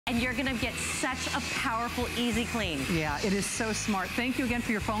and you're gonna get such a powerful, easy clean. Yeah, it is so smart. Thank you again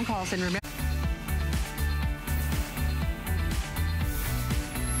for your phone calls, and remember,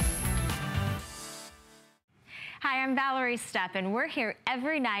 Hi, I'm Valerie Stepp, and we're here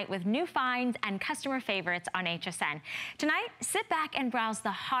every night with new finds and customer favorites on HSN. Tonight, sit back and browse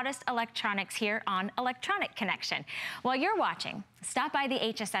the hottest electronics here on Electronic Connection. While you're watching, stop by the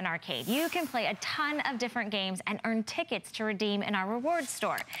HSN Arcade. You can play a ton of different games and earn tickets to redeem in our rewards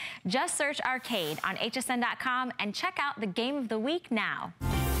store. Just search Arcade on hsn.com and check out the Game of the Week now.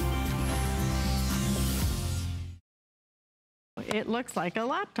 It looks like a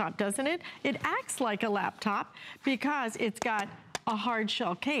laptop, doesn't it? It acts like a laptop because it's got a hard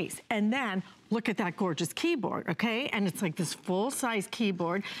shell case. And then look at that gorgeous keyboard, okay? And it's like this full-size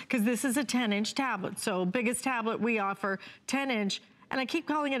keyboard because this is a 10-inch tablet. So biggest tablet we offer, 10-inch. And I keep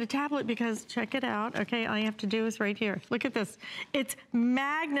calling it a tablet because check it out, okay? All you have to do is right here. Look at this. It's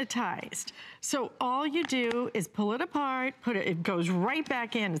magnetized. So all you do is pull it apart, it goes right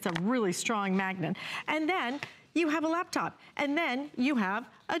back in. It's a really strong magnet. And then you have a laptop, and then you have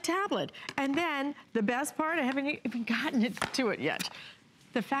a tablet. And then the best part, I haven't even gotten to it yet.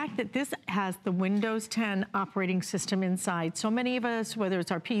 The fact that this has the Windows 10 operating system inside. So many of us, whether it's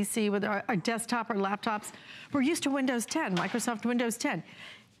our PC, whether our desktop or laptops, we're used to Windows 10, Microsoft Windows 10.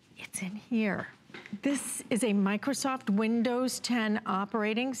 It's in here. This is a Microsoft Windows 10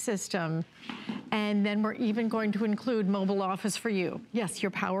 operating system. And then we're even going to include mobile office for you. Yes,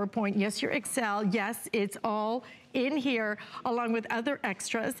 your PowerPoint, yes, your Excel, yes, it's all in here along with other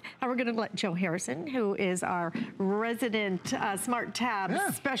extras. And we're gonna let Joe Harrison, who is our resident Smart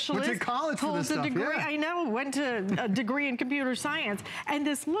Tab specialist. Went to college for this stuff, degree. I know, went to a degree in computer science. And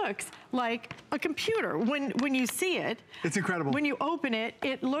this looks like a computer. When you see it. It's incredible. When you open it,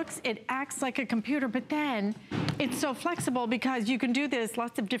 it acts like a computer, but then it's so flexible because you can do this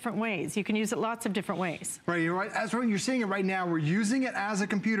lots of different ways. You can use it lots of different ways. Right, you're right. As you're seeing it right now, we're using it as a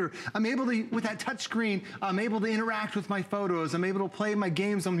computer. I'm able to, with that touch screen, I'm able to interact with my photos. I'm able to play my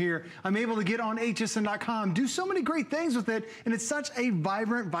games on here. I'm able to get on hsn.com, do so many great things with it, and it's such a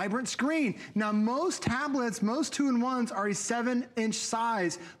vibrant screen. Now, most tablets, most 2-in-1s are a 7-inch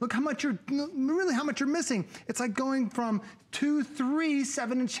size. Look how much how much you're missing. It's like going from 2, 3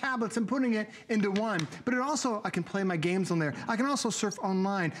 7-inch tablets and putting it into one. But it also, I can play my games on there. I can also surf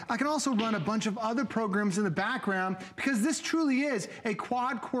online. I can also run a bunch of other programs in the background because this truly is a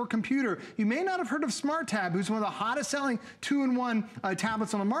quad-core computer. You may not have heard of Smart Tab, who's one of the hottest selling 2-in-1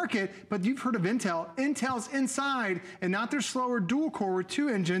 tablets on the market, but you've heard of Intel. Intel's inside, and not their slower dual-core with 2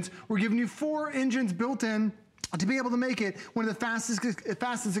 engines. We're giving you 4 engines built in to be able to make it one of the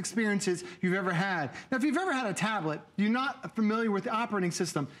fastest experiences you've ever had. Now, if you've ever had a tablet, you're not familiar with the operating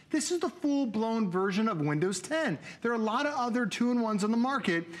system. This is the full-blown version of Windows 10. There are a lot of other 2-in-1s on the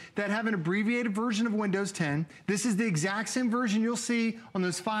market that have an abbreviated version of Windows 10. This is the exact same version you'll see on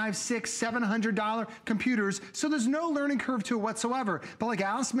those $500, $600, $700 computers, so there's no learning curve to it whatsoever. But like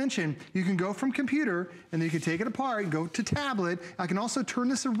Alice mentioned, you can go from computer, and then you can take it apart, go to tablet. I can also turn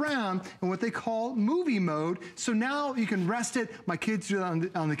this around in what they call movie mode. So now you can rest it. My kids do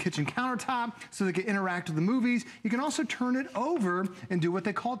it on the kitchen countertop so they can interact with the movies. You can also turn it over and do what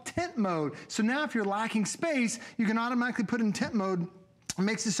they call tent mode. So now if you're lacking space, you can automatically put in tent mode. It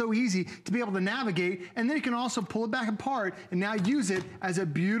makes it so easy to be able to navigate, and then you can also pull it back apart and now use it as a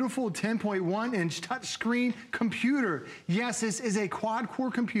beautiful 10.1-inch touchscreen computer. Yes, this is a quad-core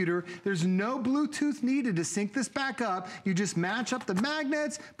computer. There's no Bluetooth needed to sync this back up. You just match up the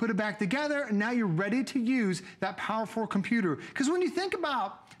magnets, put it back together, and now you're ready to use that powerful computer. Because when you think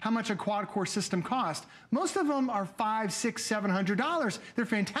about how much a quad-core system costs, most of them are $500, $600, $700. They're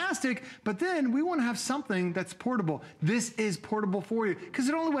fantastic, but then we want to have something that's portable. This is portable for you because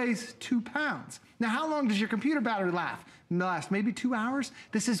it only weighs 2 pounds. Now, how long does your computer battery last? Maybe 2 hours?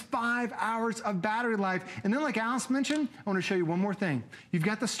 This is 5 hours of battery life. And then like Alice mentioned, I want to show you one more thing. You've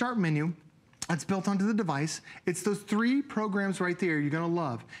got the start menu. That's built onto the device. It's those 3 programs right there you're gonna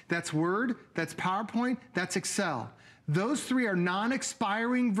love. That's Word, that's PowerPoint, that's Excel. Those 3 are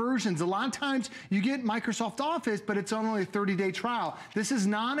non-expiring versions. A lot of times you get Microsoft Office, but it's only a 30-day trial. This is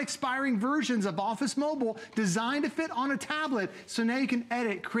non-expiring versions of Office Mobile designed to fit on a tablet. So now you can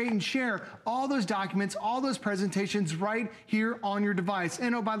edit, create, and share all those documents, all those presentations right here on your device.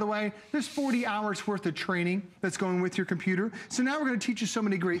 And oh, by the way, there's 40 hours worth of training that's going with your computer. So now we're gonna teach you so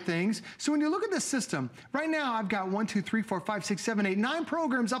many great things. So when you look at this system, right now I've got 1, 2, 3, 4, 5, 6, 7, 8, 9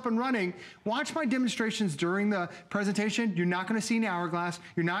 programs up and running. Watch my demonstrations during the presentation. You're not going to see any hourglass.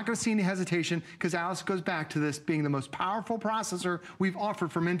 You're not going to see any hesitation because Alice goes back to this being the most powerful processor we've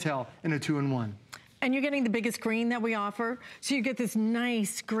offered from Intel in a 2-in-1. And you're getting the biggest screen that we offer. So you get this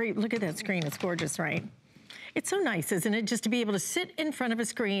nice, great, look at that screen, it's gorgeous, right? It's so nice, isn't it? Just to be able to sit in front of a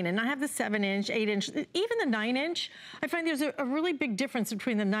screen and not have the 7-inch, 8-inch, even the 9-inch. I find there's a really big difference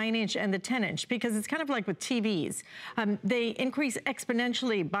between the 9-inch and the 10-inch because it's kind of like with TVs. They increase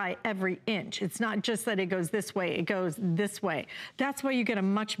exponentially by every inch. It's not just that it goes this way, it goes this way. That's why you get a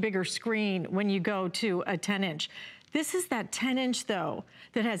much bigger screen when you go to a 10-inch. This is that 10-inch though,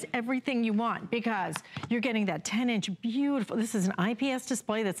 that has everything you want because you're getting that 10-inch beautiful, this is an IPS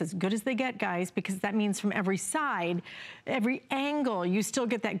display that's as good as they get, guys, because that means from every side, every angle, you still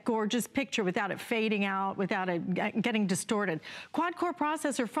get that gorgeous picture without it fading out, without it getting distorted. Quad-core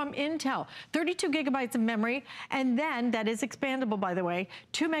processor from Intel, 32 gigabytes of memory, and then that is expandable, by the way,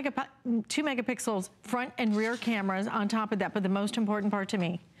 2 megapixels front and rear cameras on top of that, but the most important part to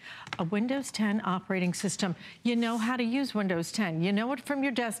me, a Windows 10 operating system. You know how to use Windows 10. You know it from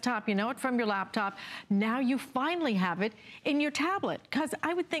your desktop, you know it from your laptop. Now you finally have it in your tablet. Because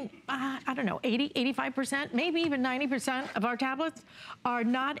I would think, I don't know, 80, 85%, maybe even 90% of our tablets are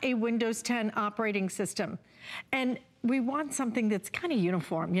not a Windows 10 operating system. And we want something that's kind of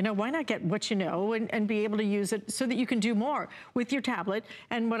uniform. You know, why not get what you know and be able to use it so that you can do more with your tablet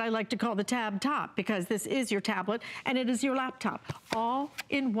and what I like to call the tab top, because this is your tablet and it is your laptop. All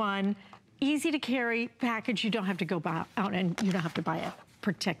in one, easy to carry package. You don't have to go out and you don't have to buy a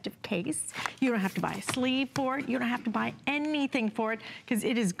protective case. You don't have to buy a sleeve for it. You don't have to buy anything for it because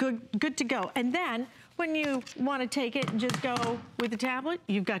it is good to go. And then when you want to take it and just go with the tablet,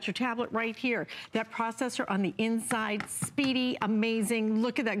 you've got your tablet right here. That processor on the inside, speedy, amazing.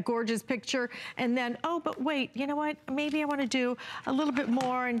 Look at that gorgeous picture. And then, oh, but wait, you know what? Maybe I want to do a little bit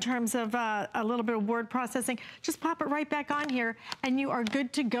more in terms of a little bit of word processing. Just pop it right back on here and you are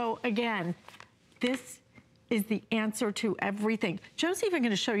good to go again. This is the answer to everything. Joe's even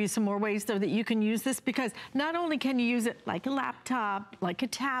gonna show you some more ways though that you can use this because not only can you use it like a laptop, like a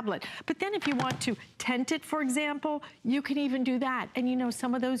tablet, but then if you want to tent it, for example, you can even do that. And you know,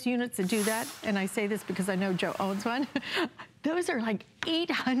 some of those units that do that, and I say this because I know Joe owns one, those are like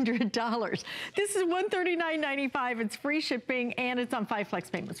 $800. This is $139.95. It's free shipping and it's on 5 flex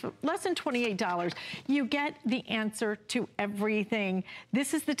payments for less than $28. You get the answer to everything.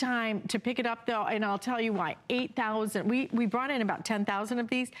 This is the time to pick it up though, and I'll tell you why. 8,000. We brought in about 10,000 of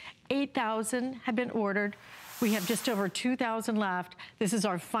these. 8,000 have been ordered. We have just over 2,000 left. This is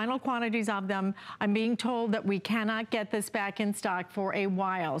our final quantities of them. I'm being told that we cannot get this back in stock for a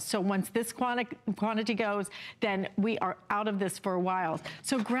while. So once this quantity goes, then we are out of this for a while.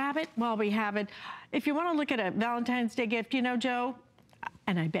 So grab it while we have it. If you want to look at a Valentine's Day gift, you know, Joe,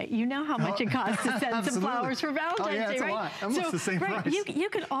 and I bet you know how much it costs to send some flowers for Valentine's Day, right? Lot. Almost so, the same price. You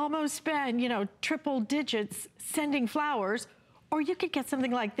could almost spend, you know, triple digits sending flowers. Or you could get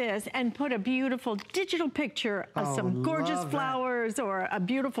something like this and put a beautiful digital picture of some gorgeous flowers or a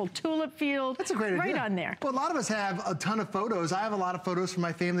beautiful tulip field. That's a great idea. Right on there. Well, a lot of us have a ton of photos. I have a lot of photos from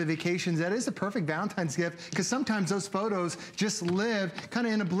my family vacations. That is a perfect Valentine's gift because sometimes those photos just live kind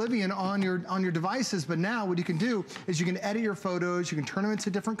of in oblivion on your devices. But now what you can do is you can edit your photos. You can turn them into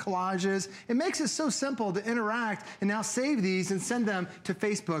different collages. It makes it so simple to interact and now save these and send them to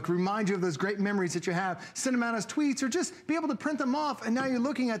Facebook. Remind you of those great memories that you have. Send them out as tweets or just be able to print them off, and now you're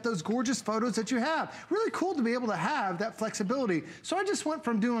looking at those gorgeous photos that you have. Really cool to be able to have that flexibility. So I just went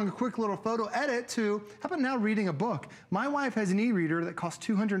from doing a quick little photo edit to, how about now reading a book? My wife has an e-reader that costs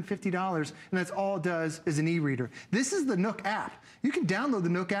 $250, and that's all it does is an e-reader. This is the Nook app. You can download the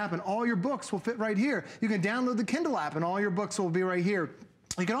Nook app and all your books will fit right here. You can download the Kindle app and all your books will be right here.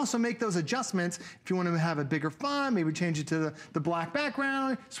 You can also make those adjustments if you want to have a bigger font, maybe change it to the black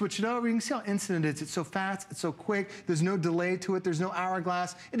background, switch it over. You can see how instant it is. It's so fast, it's so quick. There's no delay to it. There's no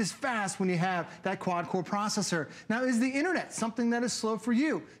hourglass. It is fast when you have that quad-core processor. Now, is the internet something that is slow for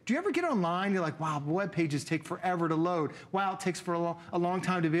you? Do you ever get online, you're like, wow, web pages take forever to load. Wow, it takes for a long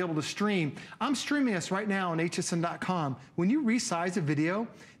time to be able to stream. I'm streaming us right now on hsn.com. When you resize a video,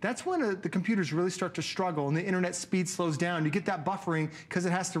 that's when the computers really start to struggle and the internet speed slows down. You get that buffering because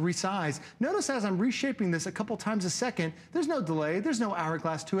it has to resize. Notice as I'm reshaping this a couple times a second, there's no delay, there's no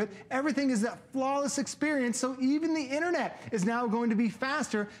hourglass to it. Everything is that flawless experience, so even the internet is now going to be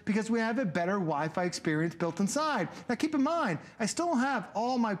faster because we have a better Wi-Fi experience built inside. Now keep in mind, I still don't have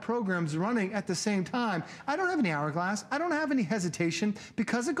all my programs running at the same time. I don't have any hourglass, I don't have any hesitation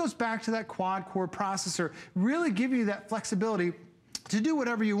because it goes back to that quad-core processor, really giving you that flexibility to do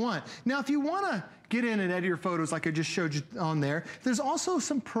whatever you want. Now, if you want to get in and edit your photos like I just showed you on there. There's also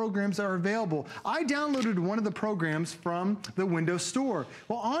some programs that are available. I downloaded one of the programs from the Windows Store.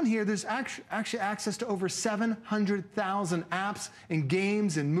 Well, on here, there's actually access to over 700,000 apps and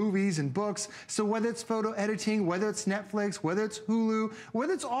games and movies and books. So whether it's photo editing, whether it's Netflix, whether it's Hulu,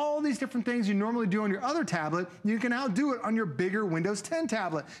 whether it's all these different things you normally do on your other tablet, you can now do it on your bigger Windows 10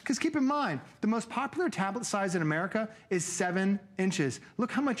 tablet. Because keep in mind, the most popular tablet size in America is 7 inches. Look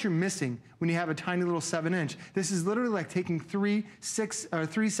how much you're missing when you have a tiny little 7-inch. This is literally like taking three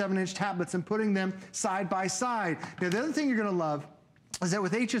 7-inch tablets and putting them side by side. Now, the other thing you're gonna love is that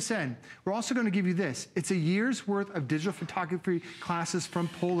with HSN, we're also going to give you this. It's a year's worth of digital photography classes from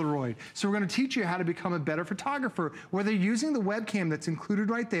Polaroid. So we're going to teach you how to become a better photographer, whether you're using the webcam that's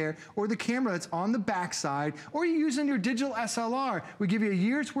included right there, or the camera that's on the back side, or you're using your digital SLR. We give you a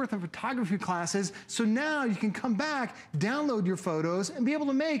year's worth of photography classes, so now you can come back, download your photos, and be able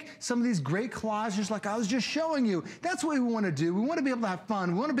to make some of these great collages like I was just showing you. That's what we want to do. We want to be able to have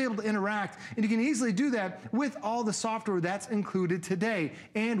fun. We want to be able to interact, and you can easily do that with all the software that's included today.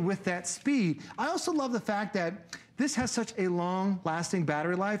 And with that speed. I also love the fact that this has such a long-lasting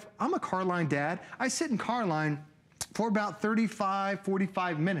battery life. I'm a car line dad. I sit in car line for about 35,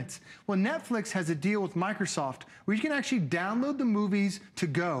 45 minutes. Well, Netflix has a deal with Microsoft where you can actually download the movies to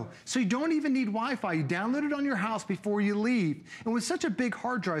go. So you don't even need Wi-Fi. You download it on your house before you leave. And with such a big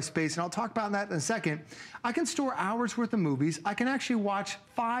hard drive space, and I'll talk about that in a second, I can store hours worth of movies. I can actually watch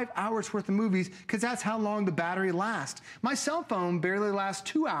 5 hours worth of movies because that's how long the battery lasts. My cell phone barely lasts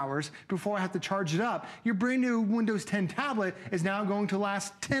 2 hours before I have to charge it up. Your brand new Windows 10 tablet is now going to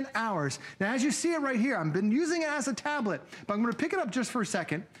last 10 hours. Now, as you see it right here, I've been using it as a tablet, but I'm going to pick it up just for a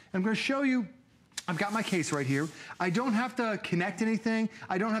second. I'm going to show you. I've got my case right here. I don't have to connect anything.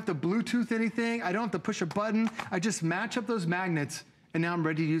 I don't have to Bluetooth anything. I don't have to push a button. I just match up those magnets, and now I'm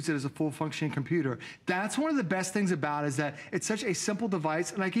ready to use it as a full functioning computer. That's one of the best things about it, is that it's such a simple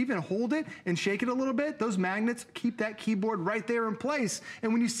device, and I can even hold it and shake it a little bit. Those magnets keep that keyboard right there in place.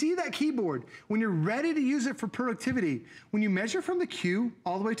 And when you see that keyboard, when you're ready to use it for productivity, when you measure from the Q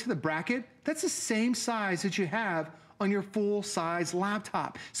all the way to the bracket, that's the same size that you have on your full-size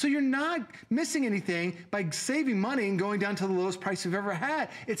laptop. So you're not missing anything by saving money and going down to the lowest price you've ever had.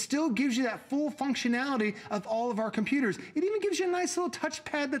 It still gives you that full functionality of all of our computers. It even gives you a nice little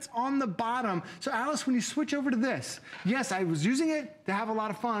touchpad that's on the bottom. So Alice, when you switch over to this, yes, I was using it to have a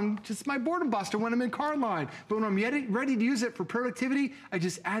lot of fun, just my boredom buster when I'm in car line. But when I'm ready to use it for productivity, I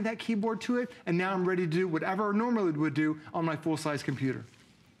just add that keyboard to it, and now I'm ready to do whatever I normally would do on my full-size computer.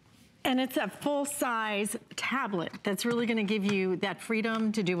 And it's a full-size tablet that's really going to give you that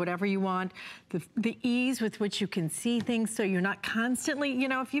freedom to do whatever you want, the ease with which you can see things, so you're not constantly, you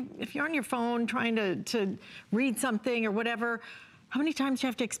know, if you're on your phone trying to read something or whatever, how many times do you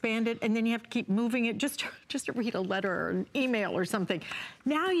have to expand it and then you have to keep moving it just to read a letter or an email or something.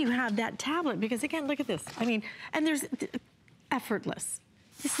 Now you have that tablet because, again, look at this. I mean, and there's effortless.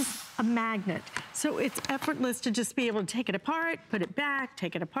 This is a magnet. So it's effortless to just be able to take it apart, put it back,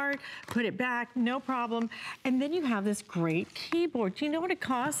 take it apart, put it back, no problem. And then you have this great keyboard. Do you know what it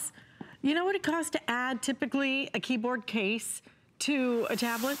costs? You know what it costs to add typically a keyboard case to a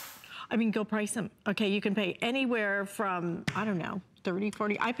tablet? I mean, go price them. Okay, you can pay anywhere from, I don't know, 30,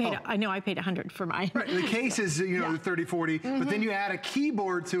 40. I know I paid 100 for mine. Right, the case is, you know, yeah. 30, 40, but then you add a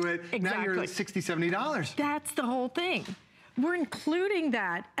keyboard to it, exactly. Now you're at $60, $70. That's the whole thing. We're including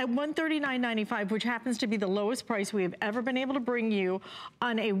that at $139.95, which happens to be the lowest price we have ever been able to bring you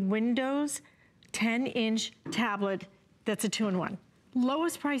on a Windows 10-inch tablet that's a 2-in-1.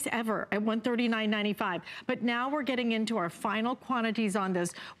 Lowest price ever at $139.95. But now we're getting into our final quantities on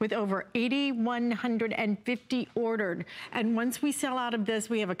this with over 8,150 ordered. And once we sell out of this,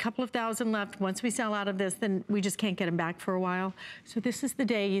 we have a couple of thousand left. Once we sell out of this, then we just can't get them back for a while. So this is the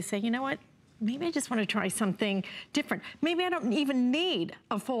day you say, you know what? Maybe I just want to try something different. Maybe I don't even need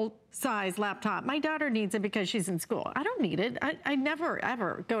a full-size laptop. My daughter needs it because she's in school. I don't need it. I never,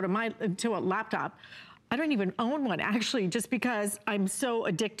 ever go to a laptop. I don't even own one, actually, just because I'm so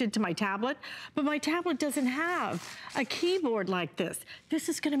addicted to my tablet. But my tablet doesn't have a keyboard like this. This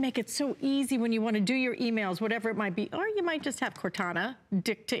is going to make it so easy when you want to do your emails, whatever it might be. Or you might just have Cortana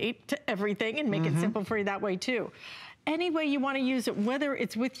dictate to everything and make it simple for you that way, too. Any way you want to use it, whether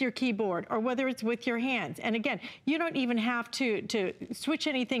it's with your keyboard or whether it's with your hands. And again, you don't even have to switch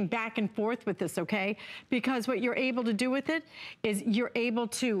anything back and forth with this, okay? Because what you're able to do with it is you're able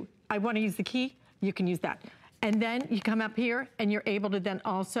to, I want to use the key, you can use that. And then you come up here and you're able to then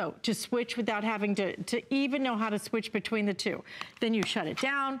also to switch without having to even know how to switch between the two. Then you shut it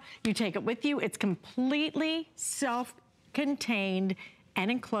down, you take it with you. It's completely self-contained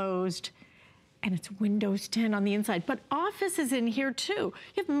and enclosed. and it's Windows 10 on the inside. But Office is in here too.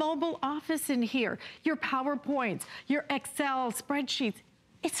 You have mobile Office in here, your PowerPoints, your Excel spreadsheets.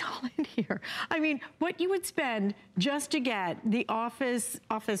 It's all in here. I mean, what you would spend just to get the Office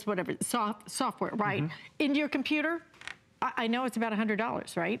whatever, software, right, into your computer, I know it's about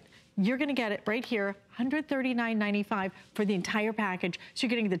 $100, right? You're gonna get it right here, $139.95 for the entire package. So you're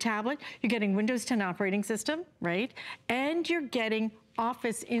getting the tablet, you're getting Windows 10 operating system, right? And you're getting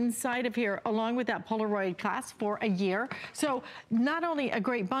Office inside of here, along with that Polaroid class for a year. So not only a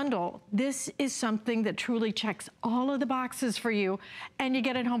great bundle, this is something that truly checks all of the boxes for you, and you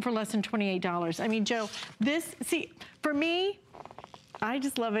get it home for less than $28. I mean, Joe, this, see, for me, I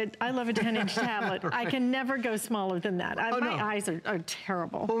just love it. I love a 10-inch tablet. Right. I can never go smaller than that. My eyes are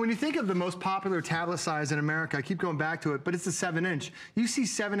terrible. Well, when you think of the most popular tablet size in America, I keep going back to it, but it's a 7-inch. You see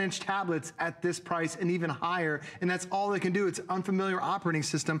 7-inch tablets at this price and even higher, and that's all they can do. It's an unfamiliar operating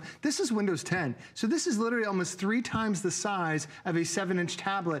system. This is Windows 10. So this is literally almost 3 times the size of a 7-inch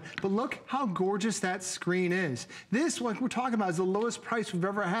tablet. But look how gorgeous that screen is. This, like we're talking about, is the lowest price we've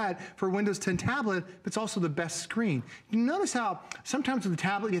ever had for a Windows 10 tablet, but it's also the best screen. You notice how sometimes with the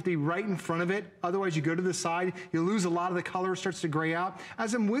tablet, you have to be right in front of it. Otherwise, you go to the side, you lose a lot of the color, starts to gray out.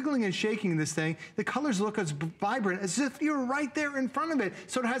 As I'm wiggling and shaking this thing, the colors look as vibrant as if you're right there in front of it.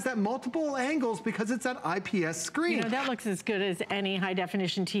 So it has that multiple angles because it's that IPS screen. You know, that looks as good as any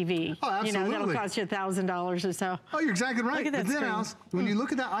high-definition TV. Oh, absolutely. You know, that'll cost you $1,000 or so. Oh, you're exactly right. Look at that screen. Alice, when you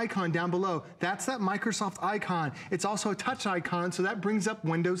look at that icon down below, that's that Microsoft icon. It's also a touch icon, so that brings up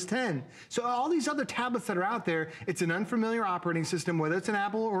Windows 10. So all these other tablets that are out there, it's an unfamiliar operating system, whether it's an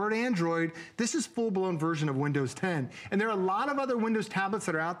Apple or an Android. This is full-blown version of Windows 10. And there are a lot of other Windows tablets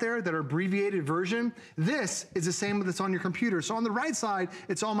that are out there that are abbreviated version. This is the same that's on your computer. So on the right side,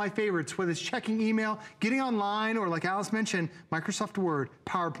 it's all my favorites, whether it's checking email, getting online, or like Alice mentioned, Microsoft Word,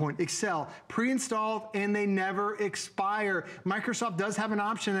 PowerPoint, Excel, pre-installed, and they never expire. Microsoft does have an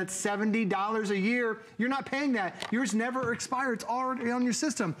option that's $70 a year. You're not paying that. Yours never expires. It's already on your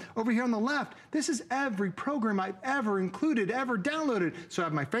system. Over here on the left, this is every program I've ever included, ever downloaded. So I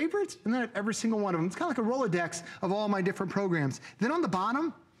have my favorites, and then I have every single one of them. It's kind of like a Rolodex of all my different programs. Then on the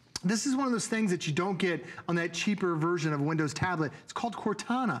bottom, this is one of those things that you don't get on that cheaper version of Windows tablet. It's called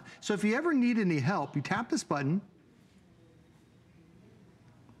Cortana. So if you ever need any help, you tap this button.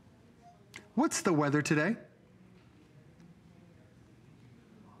 What's the weather today?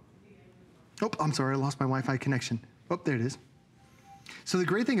 Oh, I'm sorry, I lost my Wi-Fi connection. Oh, there it is. So the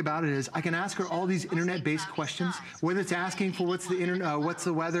great thing about it is I can ask her all these internet-based questions, whether it's asking for what's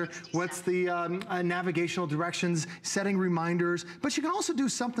the weather, what's the navigational directions, setting reminders, but she can also do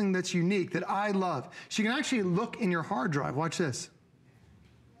something that's unique that I love. She can actually look in your hard drive. Watch this.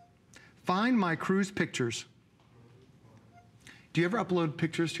 Find my cruise pictures. Do you ever upload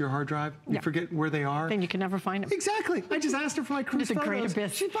pictures to your hard drive? You forget where they are? Then you can never find them. Exactly. I just asked her for my cruise photos. It's a great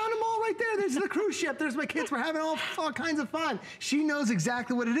abyss. She found them all right there. There's the cruise ship. There's my kids. We're having all kinds of fun. She knows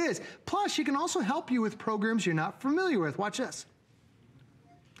exactly what it is. Plus, she can also help you with programs you're not familiar with. Watch this.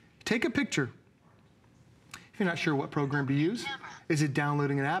 Take a picture. If you're not sure what program to use, is it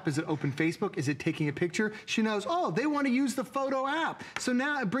downloading an app? Is it open Facebook? Is it taking a picture? She knows, oh, they want to use the photo app. So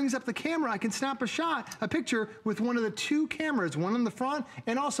now it brings up the camera. I can snap a picture with one of the 2 cameras, one on the front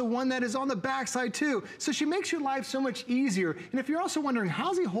and also one that is on the back side too. So she makes your life so much easier. And if you're also wondering,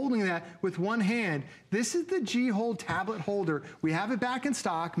 how's he holding that with one hand? This is the G-Hold tablet holder. We have it back in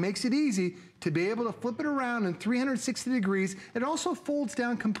stock, makes it easy to be able to flip it around in 360 degrees. It also folds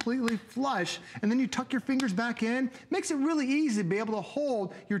down completely flush, and then you tuck your fingers back in. Makes it really easy to be able to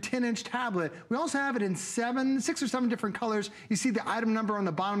hold your 10-inch tablet. We also have it in 6 or 7 different colors. You see the item number on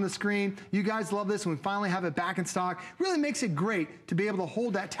the bottom of the screen. You guys love this, and we finally have it back in stock. Really makes it great to be able to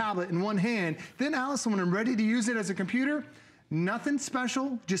hold that tablet in one hand. Then, Allison, when I'm ready to use it as a computer, nothing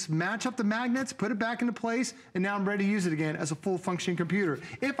special, just match up the magnets, put it back into place, and now I'm ready to use it again as a full functioning computer.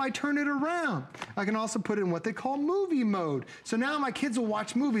 If I turn it around, I can also put it in what they call movie mode. So now my kids will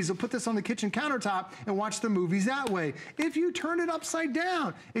watch movies. They'll put this on the kitchen countertop and watch the movies that way. If you turn it upside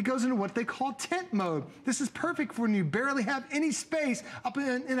down, it goes into what they call tent mode. This is perfect for when you barely have any space up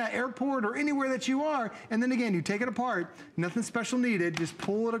in an airport or anywhere that you are. And then again, you take it apart, nothing special needed, just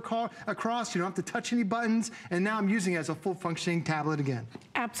pull it across. You don't have to touch any buttons. And now I'm using it as a full functioning tablet again.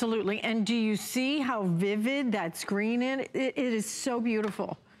 Absolutely. And do you see how vivid that screen is? It is so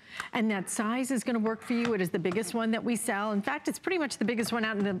beautiful. and that size is gonna work for you. It is the biggest one that we sell. In fact, it's pretty much the biggest one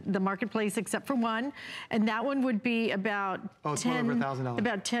out in the marketplace except for one, and that one would be about it's well over $1,000.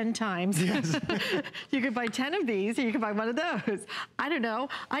 About 10 times. Yes. You could buy 10 of these, or you could buy one of those. I don't know.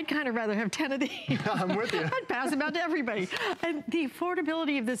 I'd kind of rather have 10 of these. I'm with you. I'd pass them out to everybody. And the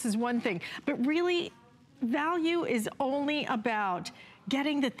affordability of this is one thing, but really, value is only about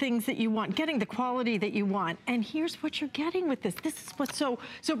getting the things that you want, getting the quality that you want. And here's what you're getting with this. This is what's so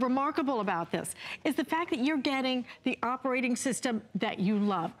remarkable about this, is the fact that you're getting the operating system that you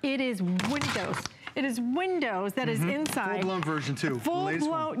love. It is Windows. It is Windows that is inside. Full-blown version too.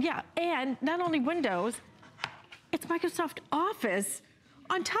 Full-blown, yeah. And not only Windows, it's Microsoft Office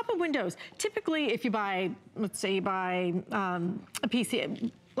on top of Windows. Typically, if you buy, let's say you buy a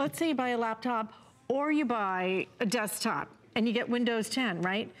PC, let's say you buy a laptop, or you buy a desktop, and you get Windows 10,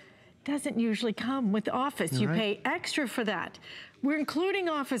 right? Doesn't usually come with Office. You pay extra for that. We're including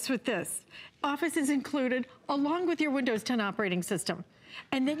Office with this. Office is included along with your Windows 10 operating system.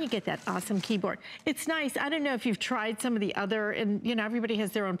 And then you get that awesome keyboard. It's nice. I don't know if you've tried some of the other, and you know, everybody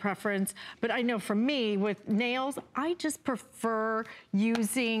has their own preference, but I know for me, with nails, I just prefer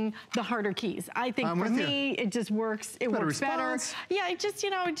using the harder keys. I think for me, it just works. It works better. Yeah, it just, you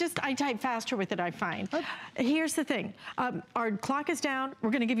know, I type faster with it, I find. Here's the thing. Our clock is down.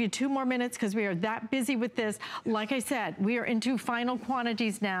 We're going to give you 2 more minutes because we are that busy with this. Like I said, we are into final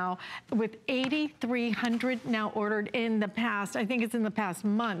quantities now with 8,300 now ordered in the past. I think it's in the past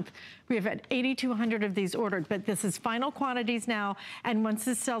month. We have had 8,200 of these ordered, but this is final quantities now, and once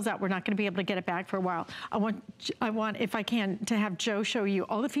this sells out, we're not going to be able to get it back for a while. I want, if I can, to have Joe show you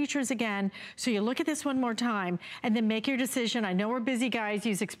all the features again, so you look at this one more time, and then make your decision. I know we're busy, guys.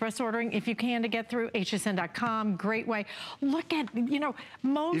 Use express ordering if you can to get through. HSN.com, great way. Look at, you know,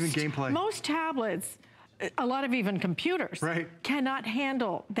 most tablets, a lot of even computers cannot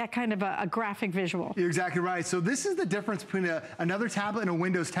handle that kind of a graphic visual. You're exactly right. So this is the difference between another tablet and a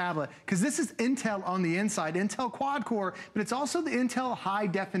Windows tablet, because this is Intel on the inside, Intel quad core, but it's also the Intel high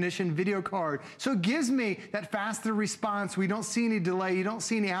definition video card. So it gives me that faster response. We don't see any delay. You don't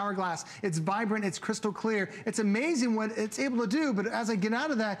see any hourglass. It's vibrant. It's crystal clear. It's amazing what it's able to do. But as I get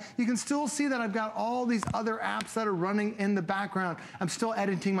out of that, you can still see that I've got all these other apps that are running in the background. I'm still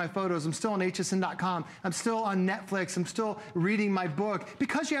editing my photos. I'm still on hsn.com. I'm still on Netflix. I'm still reading my book.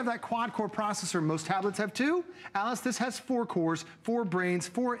 Because you have that quad-core processor, most tablets have 2. Alice, this has 4 cores, 4 brains,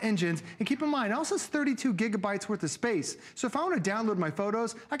 4 engines. And keep in mind, it also has 32 gigabytes worth of space. So if I want to download my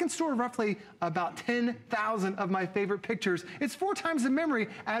photos, I can store roughly about 10,000 of my favorite pictures. It's 4 times the memory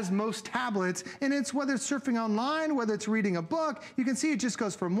as most tablets. And it's whether it's surfing online, whether it's reading a book, you can see it just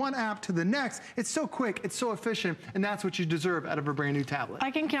goes from one app to the next. It's so quick, it's so efficient, and that's what you deserve out of a brand new tablet.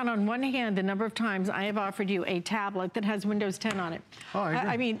 I can count on one hand the number of times I have offered you a tablet that has Windows 10 on it. Oh,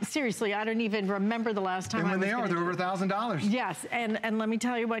 I mean, seriously, I don't even remember the last time. And when they're over $1,000. Yes, and let me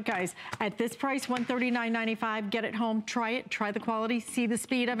tell you what, guys, at this price, $139.95, get it home, try it, try the quality, see the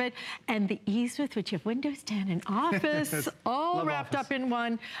speed of it, and the ease with which you have Windows 10 and Office all wrapped up in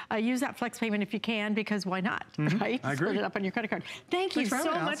one. Use that flex payment if you can, because why not, right? I agree. Split it up on your credit card. Thank you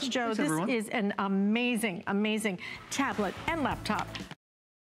so much, Joe. This is an amazing, amazing tablet and laptop.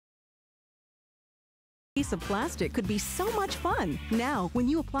 Piece of plastic could be so much fun. Now, when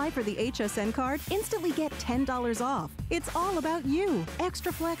you apply for the HSN card, instantly get $10 off. It's all about you.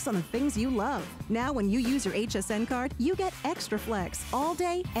 Extra flex on the things you love. Now, when you use your HSN card, you get extra flex all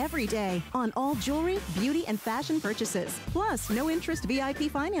day, every day on all jewelry, beauty, and fashion purchases. Plus, no interest VIP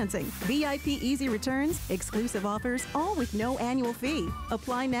financing, VIP easy returns, exclusive offers, all with no annual fee.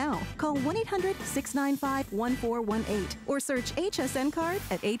 Apply now. Call 1-800-695-1418 or search HSN card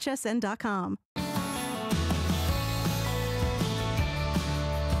at hsn.com.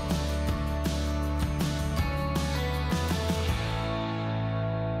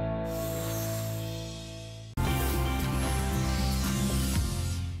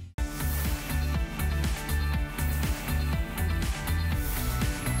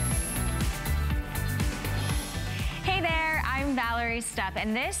 Step,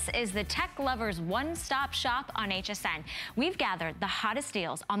 and this is the tech lovers one-stop shop on HSN. We've gathered the hottest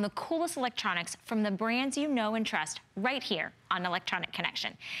deals on the coolest electronics from the brands you know and trust right here on Electronic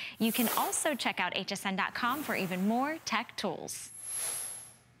Connection. You can also check out hsn.com for even more tech tools.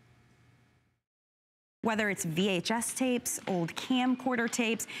 Whether it's VHS tapes, old camcorder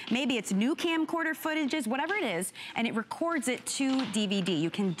tapes, maybe it's new camcorder footages, whatever it is, and it records it to DVD.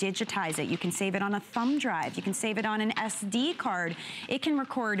 You can digitize it. You can save it on a thumb drive. You can save it on an SD card. It can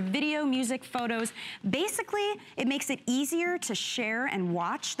record video, music, photos. Basically, it makes it easier to share and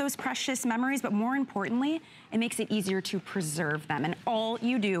watch those precious memories, but more importantly, it makes it easier to preserve them. And all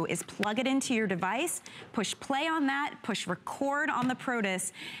you do is plug it into your device, push play on that, push record on the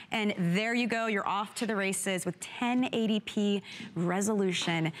ProDisc, and there you go. You're off to the races with 1080p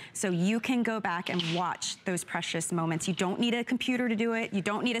resolution, so you can go back and watch those precious moments. You don't need a computer to do it. You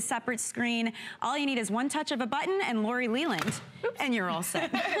don't need a separate screen. All you need is one touch of a button and Lori Leland, and you're all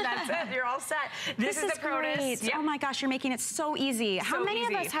set. That's it. You're all set. This is the ProDisc. Yep. Oh my gosh, you're making it so easy. So How many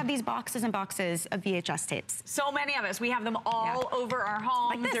easy. of us have these boxes and boxes of VHS tapes? So many of us. We have them all over our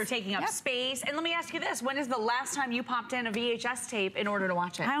homes. Like this. They're taking up space. And let me ask you this. When is the last time you popped in a VHS tape in order to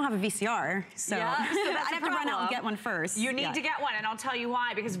watch it? I don't have a VCR, so, so that's I'd have to run out and get one first. You need to get one, and I'll tell you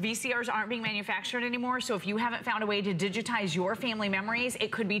why, because VCRs aren't being manufactured anymore, so if you haven't found a way to digitize your family memories,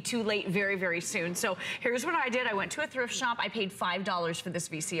 it could be too late very, very soon. So here's what I did. I went to a thrift shop. I paid $5 for this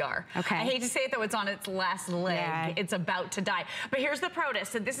VCR. Okay. I hate to say it, though, it's on its last leg. Yeah. It's about to die. But here's the ProDisc.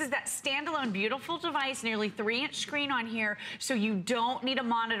 So this is that standalone, beautiful device, nearly 3-inch screen on here, so you don't need a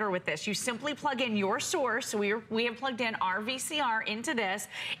monitor with this. You simply plug in your source. So we have plugged in our VCR into this.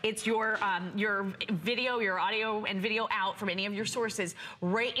 It's your video, your audio and video out from any of your sources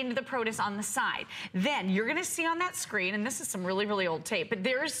right into the ProDisc on the side. Then you're going to see on that screen, and this is some really, really old tape, but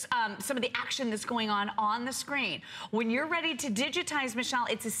there's some of the action that's going on the screen. When you're ready to digitize, Michelle,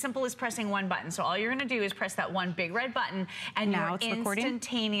 it's as simple as pressing one button. So all you're going to do is press that one big red button, and now you're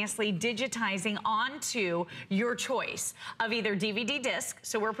instantaneously digitizing onto your choice of either DVD disc.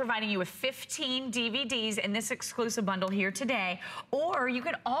 So we're providing you with 15 DVDs in this exclusive bundle here today, or you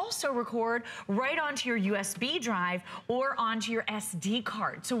can also record right onto your USB drive or onto your SD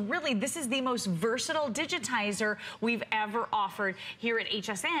card. So really, this is the most versatile digitizer we've ever offered here at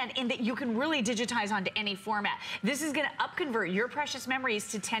HSN, in that you can really digitize onto any format. This is going to upconvert your precious memories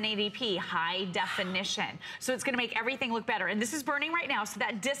to 1080p high definition. So it's going to make everything look better. And this is burning right now, so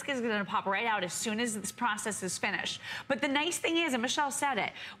that disc is going to pop right out as soon as this process is finished. But the nice thing is, and Michelle said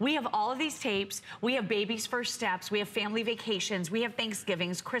it, we have all of these tapes. We have baby's first steps. We have family vacations. We have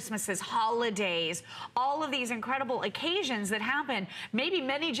Thanksgivings, Christmases, holidays, all of these incredible occasions that happened maybe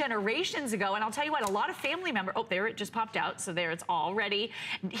many generations ago. And I'll tell you what, a lot of family members, oh, there it just popped out. So there, it's all ready.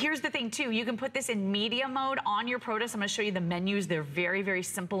 Here's the thing too, you can put this in media mode on your ProDisc. I'm going to show you the menus. They're very, very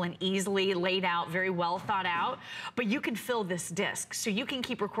simple and easily laid out, very well thought out. But you can fill this disc. So you can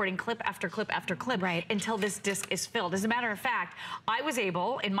keep recording clip after clip after clip until this disc is filled. As a matter of fact, I was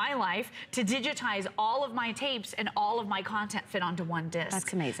able in my life to digitize all of my tapes, and all of my content fit onto one disc.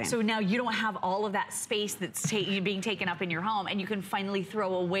 That's amazing. So now you don't have all of that space that's being taken up in your home, and you can finally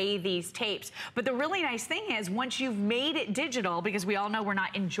throw away these tapes. But the really nice thing is, once you've made it digital, because we all know we're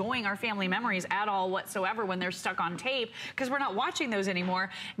not enjoying our family memories at all whatsoever when they're stuck on tape, because we're not watching those anymore.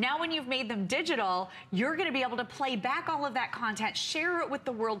 Now when you've made them digital, you're going to be able to play back all of that content, share it with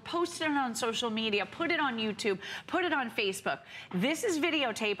the world, post it on social media, put it on YouTube, put it on Facebook. This is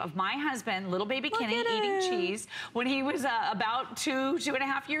videotape of my husband, little baby Kenny, eating cheese when he was about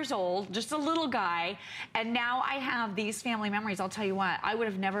 2.5 years old, just a little guy. And now I have these family memories. I'll tell you what, I would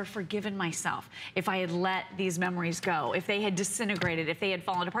have never forgiven myself if I had let these memories go, if they had disintegrated, if they had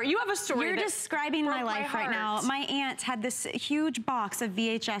fallen apart. You have a story. You're describing my life right now. My aunt had this huge box of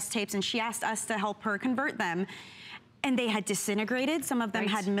VHS tapes, and she asked us to help her convert them. And they had disintegrated. Some of them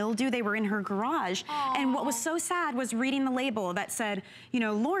had mildew. They were in her garage. Aww. And what was so sad was reading the label that said, you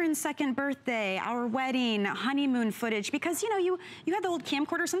know, Lauren's second birthday, our wedding, honeymoon footage. Because, you know, you had the old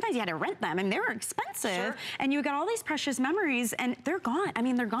camcorder. Sometimes you had to rent them, and they were expensive. Sure. And you got all these precious memories, and they're gone. I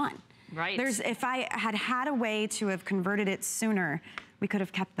mean, they're gone. Right. If I had a way to have converted it sooner, we could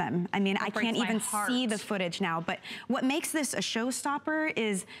have kept them. I mean, I can't even see the footage now, but what makes this a showstopper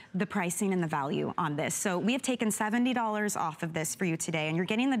is the pricing and the value on this. So we have taken $70 off of this for you today, and you're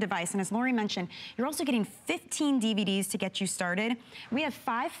getting the device. And as Lori mentioned, you're also getting 15 DVDs to get you started. We have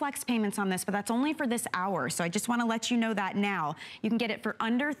 5 flex payments on this, but that's only for this hour. So I just want to let you know that now. You can get it for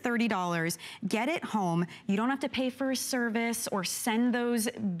under $30. Get it home. You don't have to pay for a service or send those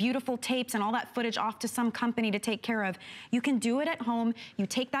beautiful tapes and all that footage off to some company to take care of. You can do it at home. You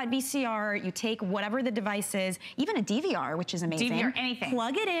take that VCR, you take whatever the device is, even a DVR, which is amazing. DVR, anything.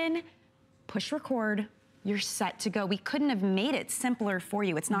 Plug it in, push record, you're set to go. We couldn't have made it simpler for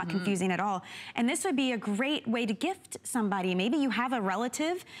you. It's not confusing at all. And this would be a great way to gift somebody. Maybe you have a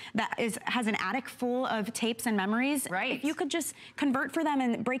relative that has an attic full of tapes and memories. Right. If you could just convert for them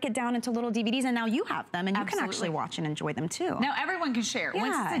and break it down into little DVDs, and now you have them, and you can actually watch and enjoy them too. Now everyone can share. Yeah.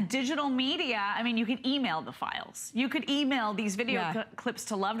 Once it's a digital media, I mean, you can email the files. You could email these video clips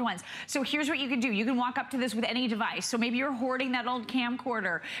to loved ones. So here's what you can do. You can walk up to this with any device. So maybe you're hoarding that old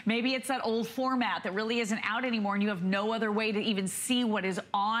camcorder. Maybe it's that old format that really isn't out anymore, and you have no other way to even see what is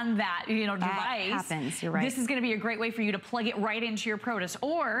on that, device. That happens, you're right. This is gonna be a great way for you to plug it right into your Protus.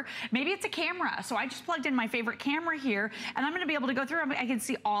 Or maybe it's a camera. So I just plugged in my favorite camera here, and I'm gonna be able to go through, I can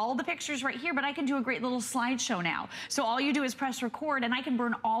see all the pictures right here, but I can do a great little slideshow now. So all you do is press record, and I can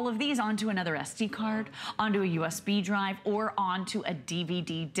burn all of these onto another SD card, onto a USB drive, or onto a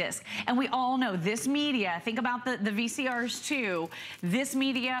DVD disc. And we all know this media, think about the VCRs too, this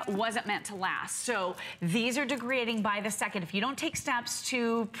media wasn't meant to last. So these are degrading by the second. If you don't take steps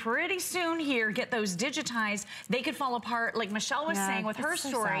to pretty soon here get those digitized, they could fall apart like Michelle was saying with her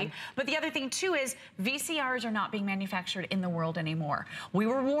story. But the other thing too is VCRs are not being manufactured in the world anymore. We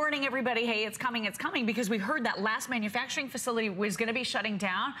were warning everybody, hey, it's coming, because we heard that last manufacturing facility was gonna be shutting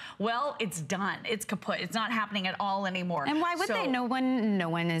down. Well, it's done, it's kaput. It's not happening at all anymore. And why would they? No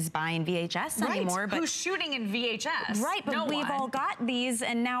one is buying VHS anymore. But who's shooting in VHS? Right, but we've all got these,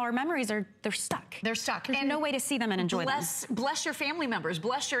 and now our memories they're stuck. They're stuck. There's no way to see them and enjoy them. Bless your family members,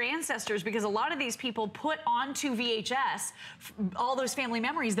 bless your ancestors, because a lot of these people put onto VHS all those family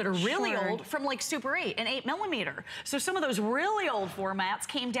memories that are really old from like Super 8 and 8mm. So some of those really old formats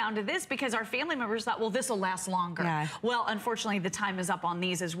came down to this because our family members thought, well, this will last longer. Yeah. Well, unfortunately, the time is up on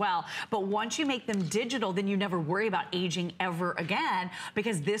these as well. But once you make them digital, then you never worry about aging ever again,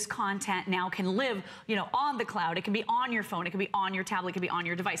 because this content now can live, on the cloud. It can be on your phone. It can be on your tablet. It can be on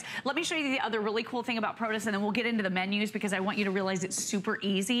your device. Let me show you the other really cool thing about Protus, and then we'll get into the menus, because I want you to realize it's super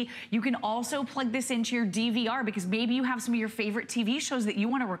easy. You can also plug this into your DVR, because maybe you have some of your favorite TV shows that you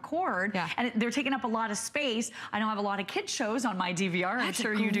want to record, and they're taking up a lot of space. I know I have a lot of kids shows on my DVR. I'm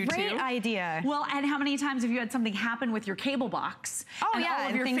sure you do too. Great idea. Well, and how many times have you had something happen with your cable box? Oh, and yeah, all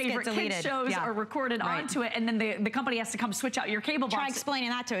of your things favorite get deleted. kids shows are recorded onto it, and then the company has to come switch out your cable box. Try explaining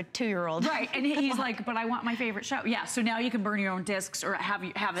that to a 2-year-old. Right, and he's like, but I want my favorite show. Yeah, so now you can burn your own discs or have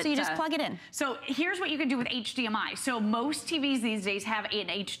it. So you just plug it in. So here's what you can do with HDMI. So most TVs these days have an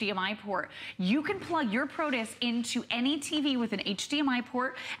HDMI port. You can plug your Protus into any TV with an HDMI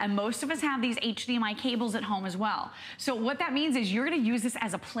port, and most of us have these HDMI cables at home as well. So what that means is you're gonna use this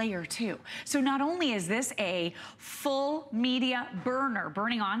as a player too. So not only is this a full media burner,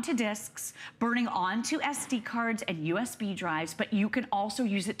 burning onto discs, burning onto SD cards and USB drives, but you can also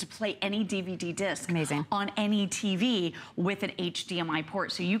use it to play any DVD disc on any TV with an HDMI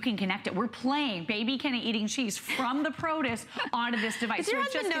port. So you can connect it. We're playing Baby Kenny Eating Cheese from the Protus onto this device. Does your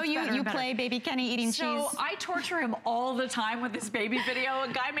husband know you play Baby Kenny Eating Cheese? So I torture him all the time with this baby video.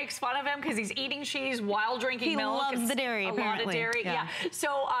 A guy makes fun of him because he's eating cheese while drinking milk. He loves the dairy, apparently. A lot of dairy, yeah.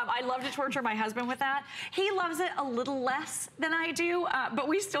 So I love to torture my husband with that. He loves it a little less than I do, but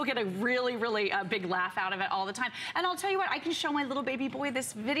we still get a really, really big laugh out of it all the time. And I'll tell you what, I can show my little baby boy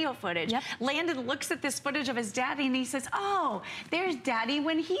this video footage. Landon looks at this footage of his daddy and he says, oh, there's daddy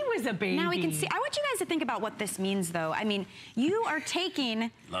when he was a baby. Now we can see. I want you guys to think about what this means, though. I mean, you are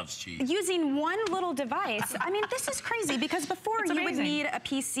taking, using one little device. I mean, this is crazy, because before you would need a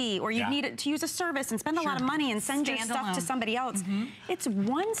PC, or you'd need it to use a service and spend a lot of money and send your stuff to somebody else. It's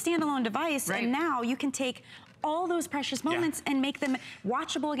one standalone device, and now you can take all those precious moments and make them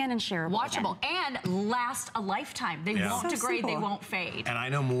watchable again and shareable. Watchable and last a lifetime. They won't degrade, they won't fade. And I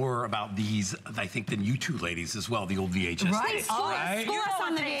know more about these, I think, than you two ladies as well, the old VHS days. School us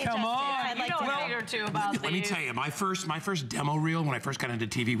on the VHS. Come on. I'd like to know a thing or two about these. Let me tell you, my first demo reel when I first got into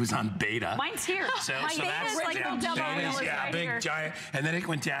TV was on beta. Mine's here. So that's like original demo reel is right big here. giant. And then it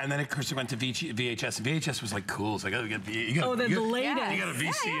went down, and then of course it went to VHS. And VHS was like cool. So I got to get you got the latest. You got a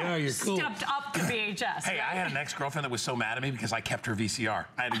VCR. You're cool. Stepped up to VHS. Hey, I had an ex-girlfriend that was so mad at me because I kept her VCR.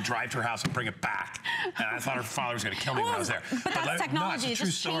 I had to drive to her house and bring it back. And I thought her father was going to kill me when I was there. But that's technology. It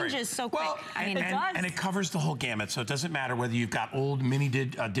just changes so quick. Well, I mean, and it covers the whole gamut. So it doesn't matter whether you've got old mini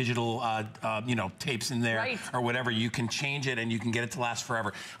digital tapes in there or whatever. You can change it and you can get it to last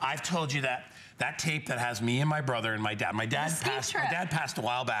forever. I've told you that that tape that has me and my brother and my dad. My dad passed a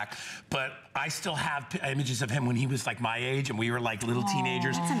while back, but I still have images of him when he was like my age and we were like little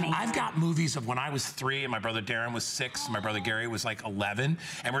teenagers. That's amazing. I've got movies of when I was 3 and my brother Darren was 6, and my brother Gary was like 11,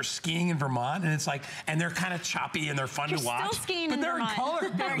 and we're skiing in Vermont, and it's like, and they're kind of choppy and they're fun to watch. Still skiing but in they're Vermont. in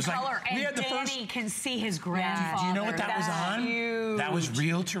color. They're in color, we and had the Danny can see his grandfather. Do you know what that was on? Huge. That was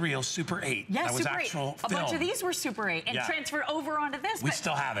reel-to-reel Super 8. Yeah, that was Super 8. actual A film. bunch of these were Super 8 and transferred over onto this. We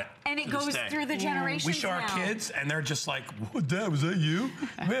still have it. And it to this goes day. through the generations. We show our kids, and they're just like, "What, Dad? Was that you?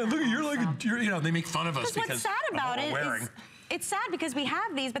 Man, look, you're like, you know." They make fun of us because what's sad about of what we're it wearing. is it's sad because we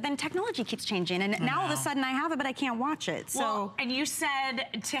have these, but then technology keeps changing, and now all of a sudden I have it, but I can't watch it. So, well, and you said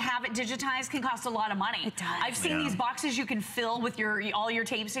to have it digitized can cost a lot of money. It does. I've seen these boxes you can fill with all your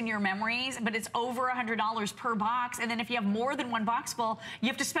tapes and your memories, but it's over $100 per box. And then if you have more than one box full, you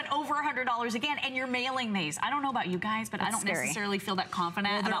have to spend over $100 again, and you're mailing these. I don't know about you guys, but I don't necessarily feel that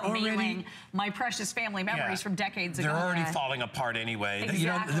confident about mailing my precious family memories from decades ago. They're already falling apart anyway. Exactly. You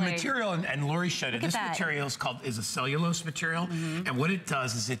know, the material, and Lori showed it. This material is a cellulose material, and what it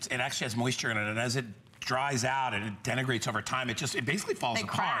does is it actually has moisture in it, and as it dries out and it denigrates over time, it basically falls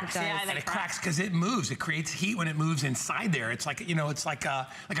apart. And it cracks because it moves. It creates heat when it moves inside there. It's like, you know, it's like a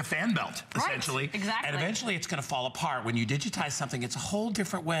fan belt, essentially. Exactly. And eventually it's going to fall apart. When you digitize something, it's a whole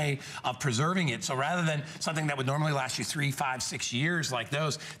different way of preserving it. So rather than something that would normally last you 3, 5, 6 years like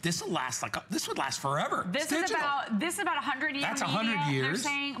those, this will last this would last forever. This is about 100 years. That's 100 years.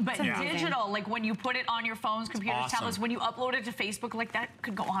 They're saying, but digital, like when you put it on your phones, computers, tablets, when you upload it to Facebook, like that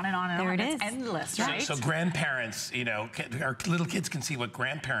could go on and on and on. It's endless, right? So grandparents, you know, our little kids can see what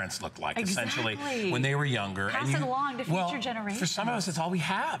grandparents looked like, essentially, when they were younger. Pass it along to future generations. For some of us, it's all we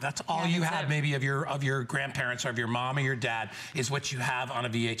have. That's all you have, maybe, of your grandparents or of your mom or your dad, is what you have on a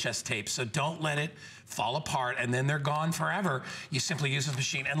VHS tape. So don't let it fall apart and then they're gone forever. You simply use this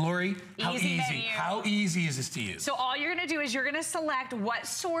machine. And Lori, how easy is this to use? So all you're gonna do is you're gonna select what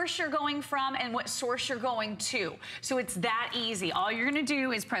source you're going from and what source you're going to. So it's that easy. All you're gonna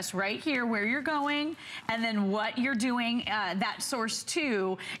do is press right here where you're going, and then what you're doing that source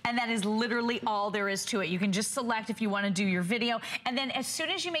to, and that is literally all there is to it. You can just select if you wanna do your video, and then as soon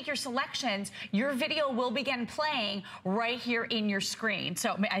as you make your selections, your video will begin playing right here in your screen.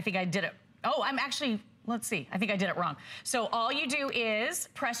 So I think I did it. Oh, I'm actually, let's see, I think I did it wrong. So all you do is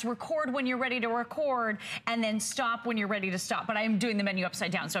press record when you're ready to record, and then stop when you're ready to stop. But I'm doing the menu upside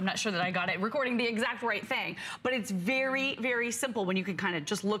down, so I'm not sure that I got it recording the exact right thing. But it's very, very simple when you can kind of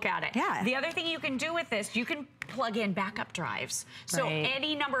just look at it. Yeah. The other thing you can do with this, you can plug in backup drives. So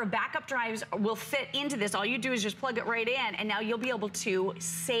any number of backup drives will fit into this. All you do is just plug it right in, and now you'll be able to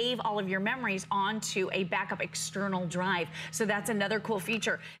save all of your memories onto a backup external drive. So that's another cool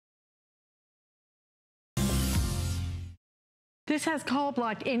feature. This has call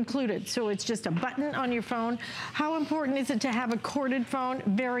block included, so it's just a button on your phone. How important is it to have a corded phone?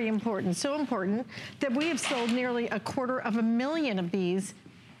 Very important. So important that we have sold nearly 250,000 of these,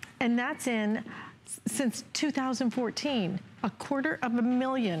 and that's since 2014.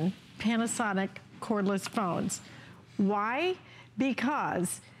 250,000 Panasonic cordless phones. Why?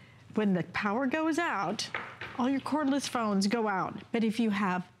 Because when the power goes out, all your cordless phones go out. But if you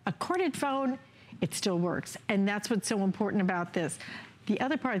have a corded phone, it still works. And that's what's so important about this. The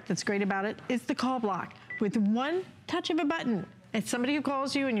other part that's great about it is the call block. With one touch of a button, and somebody who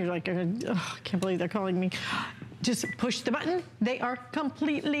calls you and you're like, oh, I can't believe they're calling me. Just push the button, they are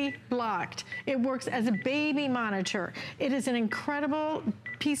completely blocked. It works as a baby monitor. It is an incredible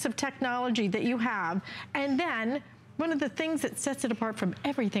piece of technology that you have. And then, one of the things that sets it apart from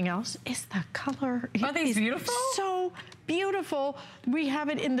everything else is the color. Are they beautiful? So beautiful. We have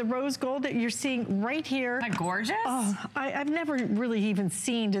it in the rose gold that you're seeing right here. Isn't that gorgeous? Oh, I've never really even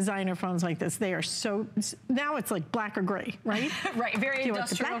seen designer phones like this. They are so, now it's like black or gray, right? Right, very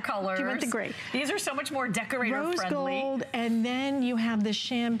industrial colors. Do you want the gray? These are so much more decorator rose friendly. Rose gold, and then you have the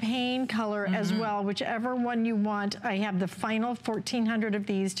champagne color as well, whichever one you want. I have the final 1,400 of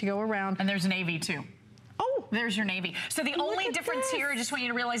these to go around. And there's navy too. Oh, there's your navy. So the only difference here, I just want you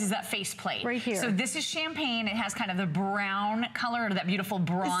to realize, is that faceplate. Right here. So this is champagne. It has kind of the brown color, or that beautiful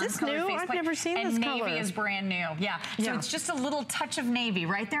bronze is this color new? faceplate. I've never seen this color. And navy is brand new. Yeah. So it's just a little touch of navy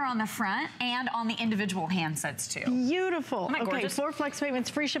right there on the front and on the individual handsets too. Beautiful. Isn't that gorgeous? 4 flex payments,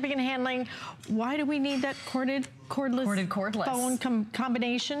 free shipping and handling. Why do we need that corded cordless phone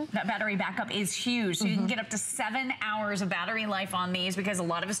combination. That battery backup is huge. So you can get up to 7 hours of battery life on these, because a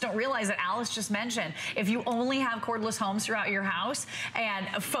lot of us don't realize that Alice just mentioned, if you only have cordless homes throughout your house and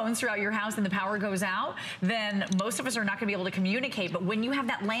phones throughout your house and the power goes out, then most of us are not going to be able to communicate. But when you have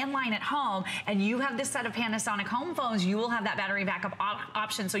that landline at home and you have this set of Panasonic home phones, you will have that battery backup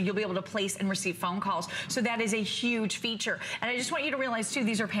option, so you'll be able to place and receive phone calls. So that is a huge feature. And I just want you to realize too,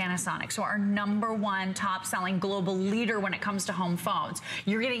 these are Panasonic, so our #1 top selling global leader when it comes to home phones.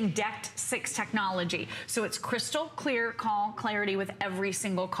 You're getting DECT 6 technology, so it's crystal clear call clarity with every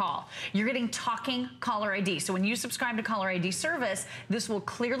single call. You're getting talking caller ID, so when you subscribe to caller ID service, this will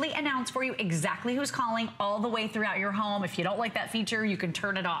clearly announce for you exactly who's calling all the way throughout your home. If you don't like that feature, you can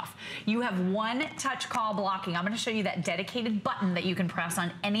turn it off. You have one touch call blocking. I'm going to show you that dedicated button that you can press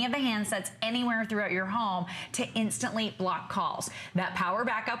on any of the handsets anywhere throughout your home to instantly block calls. That power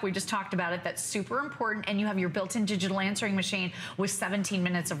backup, we just talked about it, that's super important, and you have your built-in digital answering machine with 17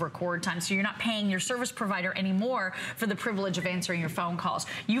 minutes of record time, so you're not paying your service provider anymore for the privilege of answering your phone calls.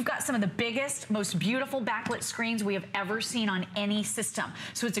 You've got some of the biggest, most beautiful backlit screens we have ever seen on any system,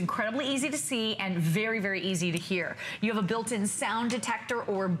 so it's incredibly easy to see and very, very easy to hear. You have a built-in sound detector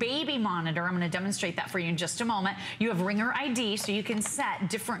or baby monitor. I'm going to demonstrate that for you in just a moment. You have ringer ID, so you can set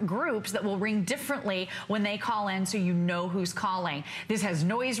different groups that will ring differently when they call in, so you know who's calling. This has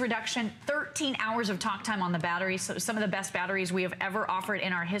noise reduction, 13 hours of talk time on the battery, so some of the best batteries we have ever offered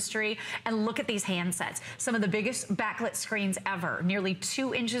in our history. And look at these handsets, some of the biggest backlit screens ever, nearly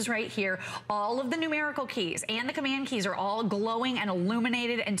 2 inches right here. All of the numerical keys and the command keys are all glowing and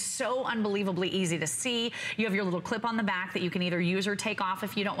illuminated and so unbelievably easy to see. You have your little clip on the back that you can either use or take off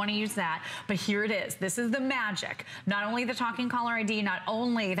if you don't want to use that. But here it is. This is the magic. Not only the talking caller ID, not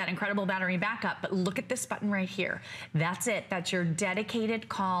only that incredible battery backup, but look at this button right here. That's it. That's your dedicated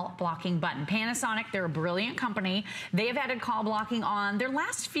call blocking button. Panasonic, they're a brilliant company. They have added call blocking on their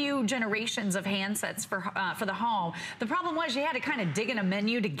last few generations of handsets for the home. The problem was you had to kind of dig in a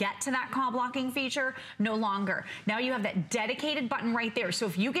menu to get to that call blocking feature. No longer. Now you have that dedicated button right there. So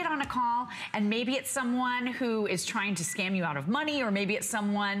if you get on a call and maybe it's someone who is trying to scam you out of money, or maybe it's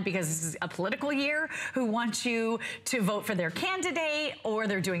someone, because this is a political year, who wants you to vote for their candidate, or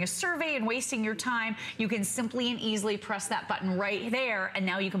they're doing a survey and wasting your time, you can simply and easily press that button right there, and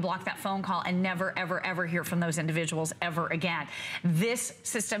now you can block that phone call and never, ever, ever hear from those individuals ever again. This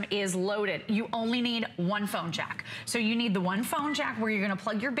system is loaded. You only need one phone jack. So you need the one phone jack where you're going to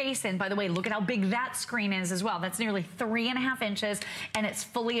plug your base in. By the way, look at how big that screen is as well. That's nearly 3.5 inches, and it's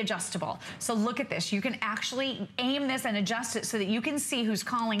fully adjustable. So look at this. You can actually aim this and adjust it so that you can see who's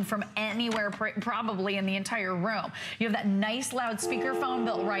calling from anywhere, probably in the entire room. You have that nice loud speakerphone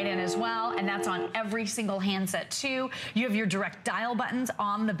built right in as well, and that's on every single handset too. You have your direct dial buttons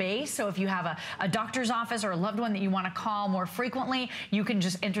on the base, so if you have a doctor's office or a loved one that you want to call more frequently, you can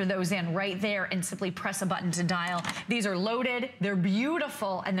just enter those in right there and simply press a button to dial. These are loaded, they're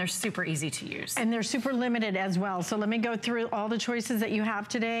beautiful, and they're super easy to use. And they're super limited as well. So let me go through all the choices that you have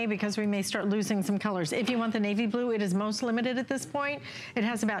today, because we may start losing some colors. If you want the navy blue, it is most limited at this point. It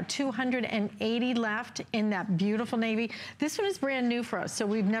has about 280 left in that beautiful navy. This one is brand new for us, so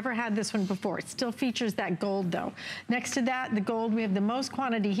we've never had this one before. It still features that gold though. Next to that, the gold, we have the most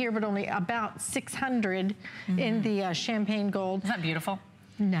quantity here, but only about 600 in the champagne gold. Isn't that beautiful?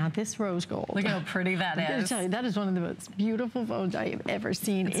 Now this rose gold. Look how pretty that is. I'm gonna tell you, that is one of the most beautiful phones I have ever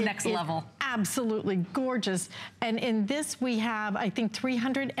seen. It's next level. Absolutely gorgeous. And in this we have, I think,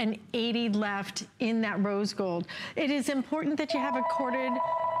 380 left in that rose gold. It is important that you have a corded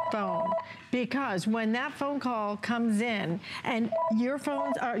phone, because when that phone call comes in and your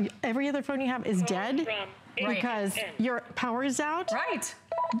phones are, every other phone you have is dead, because your power is out. Right.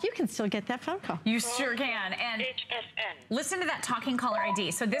 You can still get that phone call. You sure can. And HSN. Listen to that talking caller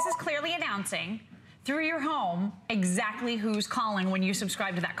ID. So this is clearly announcing through your home exactly who's calling when you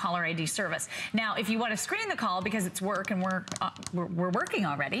subscribe to that caller ID service. Now, if you want to screen the call because it's work and we're working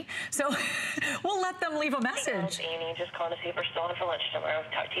already, so we'll let them leave a message. It's Annie, just calling to see if we're still on for lunch tomorrow.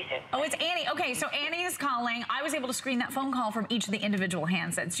 Talk to you soon. Oh, it's Annie. Okay, so Annie is calling. I was able to screen that phone call from each of the individual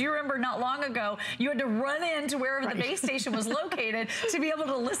handsets. You remember not long ago, you had to run into wherever the base station was located to be able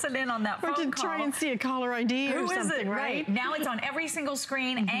to listen in on that phone call. Or to try and see a caller ID or something, right? Now it's on every single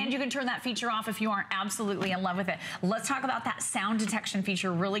screen, and you can turn that feature off if you aren't absolutely in love with it. Let's talk about that sound detection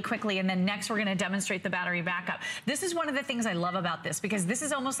feature really quickly, and then next we're gonna demonstrate the battery backup. This is one of the things I love about this, because this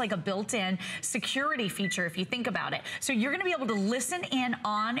is almost like a built-in security feature if you think about it. So you're gonna be able to listen in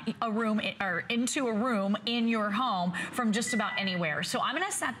on a room, or into a room in your home from just about anywhere. So I'm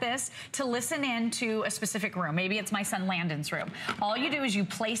gonna set this to listen in to a specific room. Maybe it's my son Landon's room. All you do is you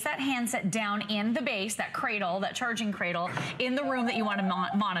place that handset down in the base, that cradle, that charging cradle, in the room that you want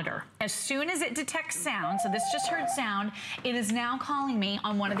to monitor. As soon as it detects sound, so this just heard sound, it is now calling me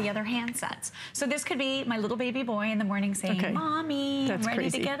on one of the other handsets. So this could be my little baby boy in the morning saying, Mommy, I'm ready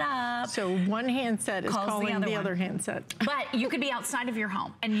to get up. So one handset is calling the other handset. But you could be outside of your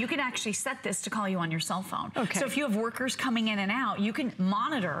home, and you can actually set this to call you on your cell phone. So if you have workers coming in and out, you can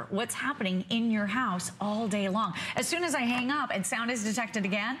monitor what's happening in your house all day long. As soon as I hang up and sound is detected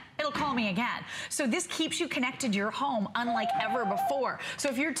again, it'll call me again. So this keeps you connected to your home unlike ever before. So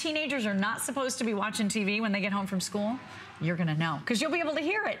if your teenagers are not supposed to be watching TV when they get home from school, you're gonna know, because you'll be able to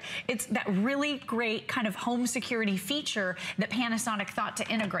hear it. It's that really great kind of home security feature that Panasonic thought to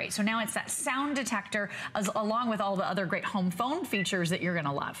integrate. So now it's that sound detector along with all the other great home phone features that you're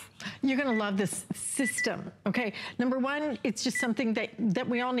gonna love. You're gonna love this system, okay? Number one, it's just something that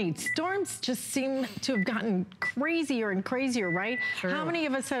we all need. Storms just seem to have gotten crazier and crazier, right? How many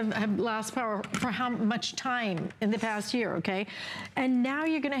of us have lost power for how much time in the past year, okay? And now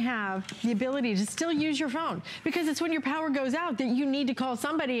you're gonna have the ability to still use your phone, because it's when your power goes out that you need to call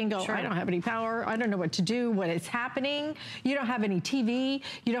somebody and go, I don't have any power, I don't know what to do, what is happening. You don't have any TV,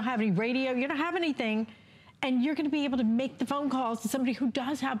 you don't have any radio, you don't have anything. And you're gonna be able to make the phone calls to somebody who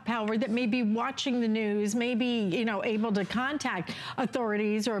does have power, that may be watching the news, maybe, you know, able to contact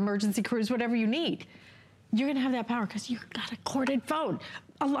authorities or emergency crews, whatever you need. You're gonna have that power because you've got a corded phone.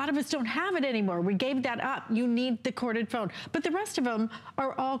 A lot of us don't have it anymore. We gave that up. You need the corded phone. But the rest of them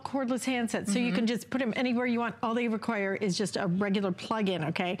are all cordless handsets. So you can just put them anywhere you want. All they require is just a regular plug-in,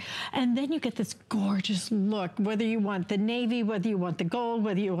 okay? And then you get this gorgeous look, whether you want the navy, whether you want the gold,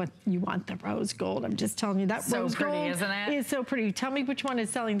 whether you want the rose gold. I'm just telling you, that so rose pretty, gold isn't it? Is so pretty. Tell me which one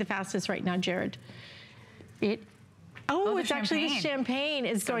is selling the fastest right now, Jared. Oh, it's actually the champagne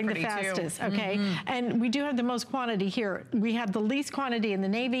is going the fastest, okay? And we do have the most quantity here. We have the least quantity in the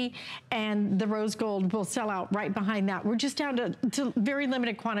navy, and the rose gold will sell out right behind that. We're just down to very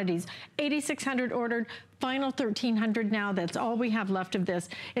limited quantities. 8,600 ordered, final 1,300 now. That's all we have left of this.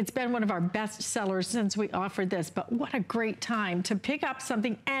 It's been one of our best sellers since we offered this, but what a great time to pick up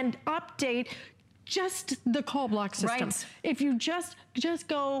something and update just the call block system. If you just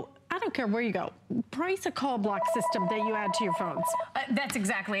go, I don't care where you go, price a call block system that you add to your phones. That's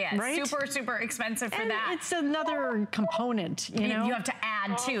exactly it. Right? Super, super expensive for and that. It's another component, you know? You have to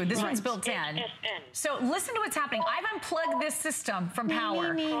add too. This one's built in. HSN. So listen to what's happening. I've unplugged this system from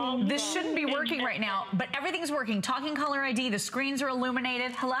power. This shouldn't be working right now, but everything's working. Talking caller ID, the screens are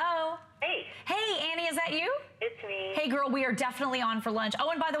illuminated. Hello? Hey. Hey, Annie, is that you? It's me. Hey, girl, we are definitely on for lunch.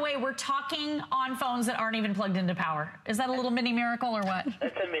 Oh, and by the way, we're talking on phones that aren't even plugged into power. Is that a little mini miracle or what?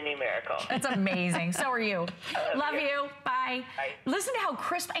 That's a mini miracle. That's amazing. So are you. Love you. Bye. Bye. Listen to how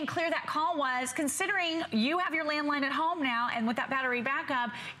crisp and clear that call was, considering you have your landline at home now, and with that battery backup,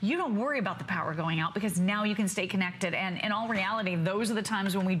 you don't worry about the power going out because now you can stay connected. And in all reality, those are the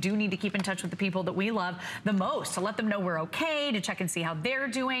times when we do need to keep in touch with the people that we love the most, to let them know we're okay, to check and see how they're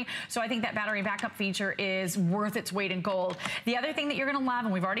doing. So I think that battery backup feature is worth its weight in gold. The other thing that you're gonna love,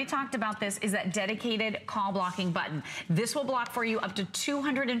 and we've already talked about this, is that dedicated call blocking button. This will block for you up to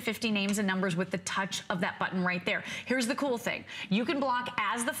 250 names and numbers with the touch of that button right there. Here's the cool thing. You can block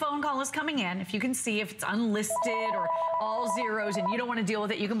as the phone call is coming in. If you can see if it's unlisted or all zeros and you don't want to deal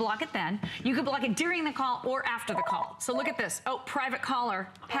with it, you can block it then. You can block it during the call or after the call. So look at this. Oh, private caller.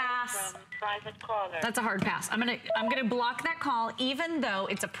 Pass. Private caller. That's a hard pass. I'm gonna block that call even though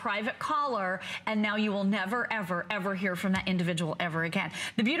it's a private caller, and now you will never, ever, ever hear from that individual ever again.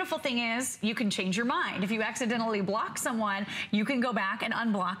 The beautiful thing is you can change your mind. If you accidentally block someone, you can go back and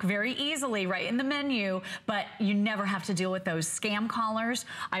unblock very easily right in the menu, but you never have to deal with those scam callers.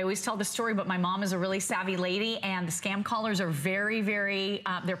 I always tell the story, but my mom is a really savvy lady, and the scam callers are very, very,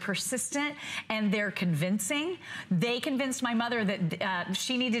 they're persistent and they're convincing. They convinced my mother that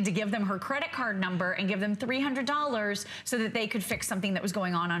she needed to give them her credit card number and give them $300 so that they could fix something that was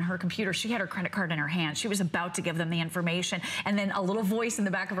going on her computer. She had her credit card in her hand. She was about to give them the information, and then a little voice in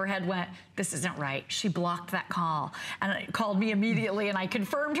the back of her head went, this isn't right. She blocked that call and called me immediately, and I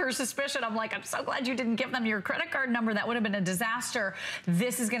confirmed her suspicion. I'm like, I'm so glad you didn't give them your credit card number. That would have been a disaster.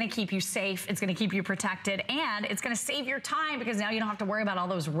 This is gonna keep you safe. It's gonna keep you protected, and it's gonna save your time because now you don't have to worry about all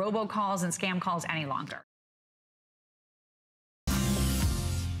those robocalls and scam calls any longer.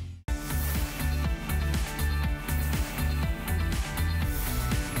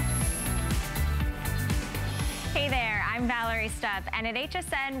 I'm Valerie Stubb, and at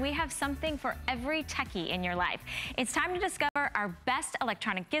HSN, we have something for every techie in your life. It's time to discover our best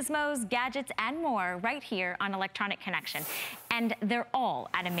electronic gizmos, gadgets, and more right here on Electronic Connection. And they're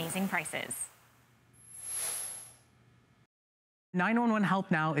all at amazing prices. 911 Help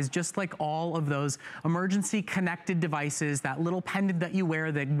Now is just like all of those emergency connected devices, that little pendant that you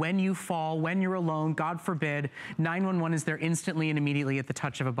wear that when you fall, when you're alone, God forbid, 911 is there instantly and immediately at the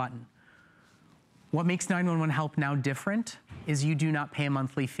touch of a button. What makes 911 Help Now different is you do not pay a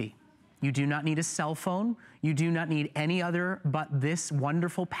monthly fee. You do not need a cell phone. You do not need any other but this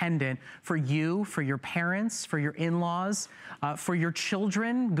wonderful pendant for you, for your parents, for your in-laws, for your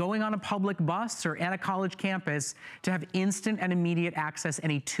children going on a public bus or at a college campus to have instant and immediate access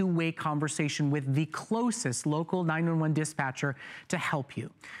and a two-way conversation with the closest local 911 dispatcher to help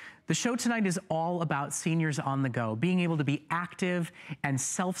you. The show tonight is all about seniors on the go, being able to be active and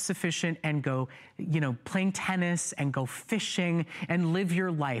self-sufficient and go, you know, playing tennis and go fishing and live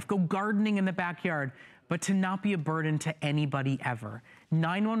your life, go gardening in the backyard, but to not be a burden to anybody ever.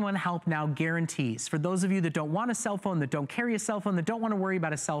 911 Help Now guarantees, for those of you that don't want a cell phone, that don't carry a cell phone, that don't want to worry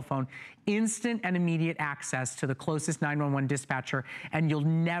about a cell phone, instant and immediate access to the closest 911 dispatcher, and you'll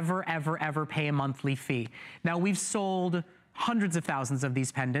never, ever, ever pay a monthly fee. Now, we've sold hundreds of thousands of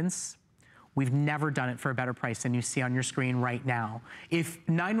these pendants. We've never done it for a better price than you see on your screen right now. If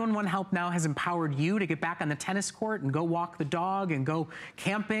 911 Help Now has empowered you to get back on the tennis court and go walk the dog and go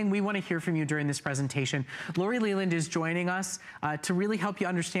camping, we want to hear from you during this presentation. Lori Leland is joining us to really help you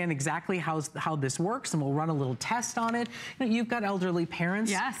understand exactly how this works, and we'll run a little test on it. You know, you've got elderly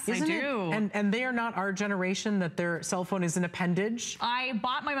parents. Yes, I do. And they are not our generation that their cell phone is an appendage. I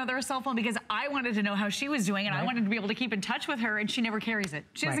bought my mother a cell phone because I wanted to know how she was doing, and I wanted to be able to keep in touch with her, and she never carries it.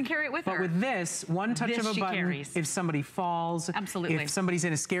 She doesn't carry it with her. But with this, one touch of a button, carries. If somebody falls, if somebody's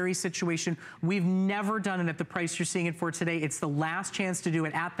in a scary situation, we've never done it at the price you're seeing it for today. It's the last chance to do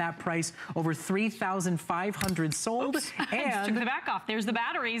it at that price. Over 3,500 sold. Oops. And took the back off. There's the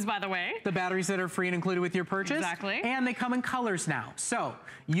batteries, by the way. The batteries that are free and included with your purchase. Exactly. And they come in colors now. So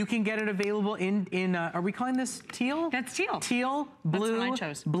you can get it available in are we calling this teal? That's teal. Teal, blue, that's what I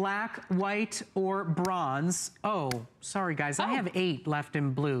chose. Black, white, or bronze. Oh, sorry guys, I have 8 left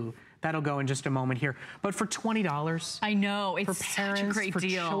in blue. That'll go in just a moment here. But for $20. I know, it's for parents, such a great for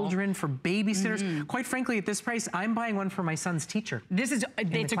deal. children, for babysitters. Quite frankly, at this price, I'm buying one for my son's teacher. It's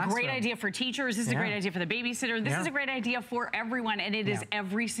a great idea for teachers. This is a great idea for the babysitter. This is a great idea for everyone, and it is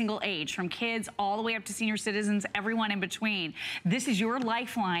every single age, from kids all the way up to senior citizens, everyone in between. This is your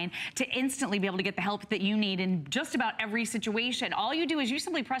lifeline to instantly be able to get the help that you need in just about every situation. All you do is you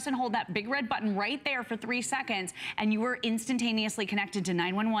simply press and hold that big red button right there for 3 seconds, and you are instantaneously connected to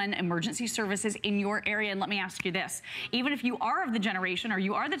 911 emergency services in your area. And let me ask you this, even if you are of the generation or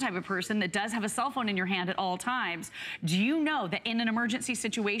you are the type of person that does have a cell phone in your hand at all times, do you know that in an emergency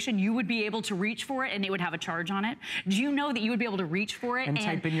situation you would be able to reach for it and it would have a charge on it? Do you know that you would be able to reach for it and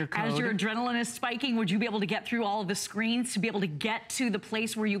type in your code? As your adrenaline is spiking, would you be able to get through all of the screens to be able to get to the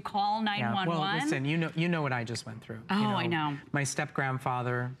place where you call 911? Well, listen, you know what I just went through. Oh, I know. My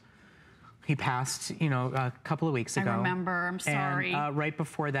step-grandfather, he passed, you know, a couple of weeks ago. I remember, I'm sorry. And right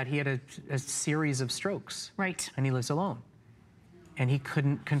before that, he had a series of strokes. Right. And he lives alone. And he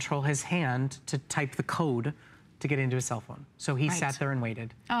couldn't control his hand to type the code to get into his cell phone. So he sat there and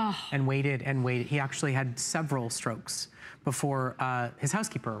waited. Oh. And waited and waited. He actually had several strokes before his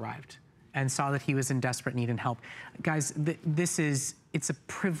housekeeper arrived and saw that he was in desperate need and help. Guys, it's a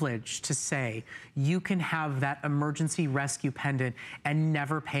privilege to say you can have that emergency rescue pendant and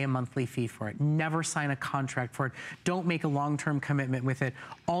never pay a monthly fee for it. Never sign a contract for it. Don't make a long-term commitment with it.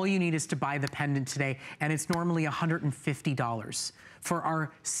 All you need is to buy the pendant today, and it's normally $150. For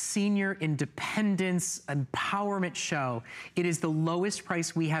our Senior Independence Empowerment Show, it is the lowest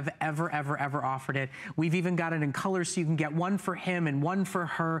price we have ever offered it. We've even got it in colors, so you can get one for him and one for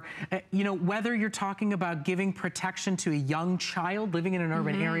her. You know, whether you're talking about giving protection to a young child living in an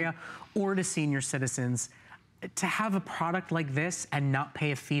urban area or to senior citizens, to have a product like this and not pay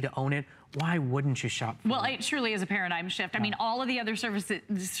a fee to own it, why wouldn't you shop for Well, it truly is a paradigm shift. I mean, all of the other services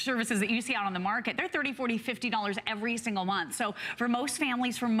that you see out on the market, they're $30, $40, $50 every single month. So for most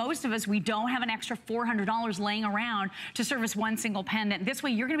families, for most of us, we don't have an extra $400 laying around to service one single pendant. This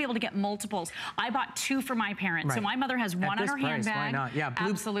way, you're going to be able to get multiples. I bought 2 for my parents. So my mother has one on her handbag. Why not? Yeah,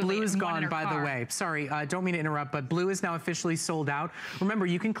 blue is gone, by the way. Sorry, don't mean to interrupt, but blue is now officially sold out. Remember,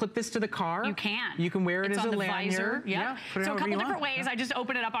 you can clip this to the car. You can. You can wear it as a lanyard. Visor. Yeah. So a couple different ways. I just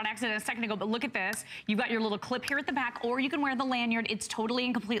opened it up on accident a second second ago, but look at this. You've got your little clip here at the back, or you can wear the lanyard. It's totally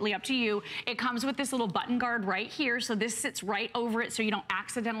and completely up to you. It comes with this little button guard right here, so this sits right over it so you don't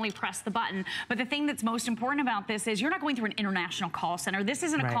accidentally press the button. But the thing that's most important about this is you're not going through an international call center. This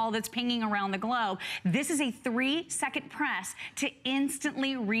isn't a call that's pinging around the globe. This is a 3-second press to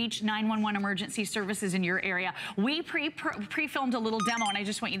instantly reach 911 emergency services in your area. We pre-filmed a little demo, and I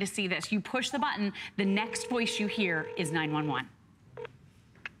just want you to see this. You push the button, the next voice you hear is 911.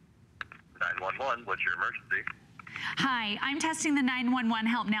 911, what's your emergency? Hi, I'm testing the 911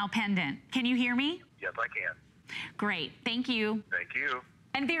 Help Now pendant. Can you hear me? Yes, I can. Great, thank you. Thank you.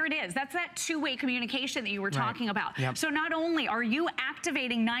 And there it is. That's that two-way communication that you were talking about. Yep. So not only are you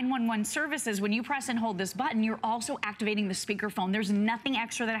activating 911 services when you press and hold this button, you're also activating the speakerphone. There's nothing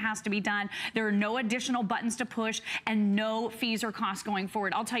extra that has to be done. There are no additional buttons to push and no fees or costs going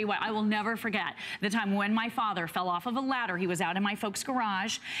forward. I'll tell you what, I will never forget the time when my father fell off of a ladder. He was out in my folks'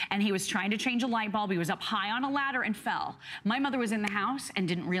 garage and he was trying to change a light bulb. He was up high on a ladder and fell. My mother was in the house and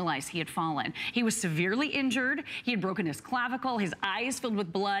didn't realize he had fallen. He was severely injured. He had broken his clavicle, his eyes filled with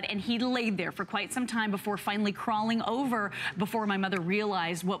blood, and he laid there for quite some time before finally crawling over before my mother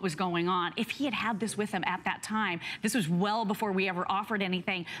realized what was going on. If he had had this with him at that time, this was well before we ever offered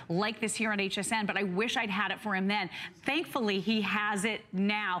anything like this here on HSN, but I wish I'd had it for him then. Thankfully, he has it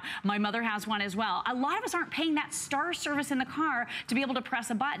now. My mother has one as well. A lot of us aren't paying that star service in the car to be able to press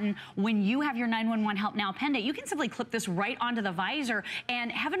a button. When you have your 911 Help Now pendant, you can simply clip this right onto the visor,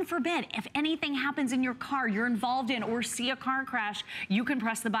 and heaven forbid, if anything happens in your car you're involved in or see a car crash, you can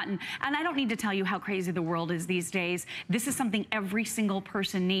press the button. And I don't need to tell you how crazy the world is these days. This is something every single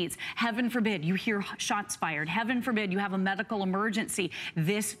person needs. Heaven forbid you hear shots fired. Heaven forbid you have a medical emergency.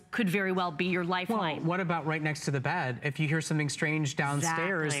 This could very well be your lifeline. Well, what about right next to the bed? If you hear something strange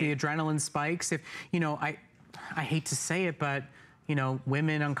downstairs, the adrenaline spikes. If, you know, I hate to say it, but you know,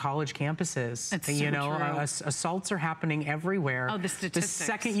 women on college campuses. It's you so know, true. Assaults are happening everywhere. Oh, the statistics. The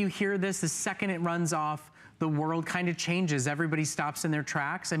second you hear this, the second it runs off, the world kind of changes. Everybody stops in their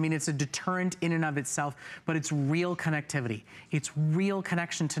tracks. I mean, it's a deterrent in and of itself, but it's real connectivity. It's real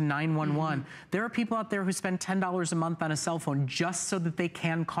connection to 911. There are people out there who spend $10 a month on a cell phone just so that they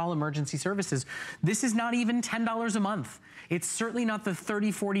can call emergency services. This is not even $10 a month. It's certainly not the $30,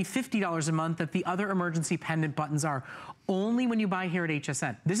 $40, $50 a month that the other emergency pendant buttons are. Only when you buy here at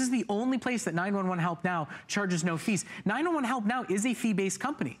HSN. This is the only place that 911 Help Now charges no fees. 911 Help Now is a fee-based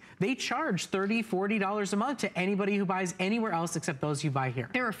company. They charge $30, $40 a month to anybody who buys anywhere else except those you buy here.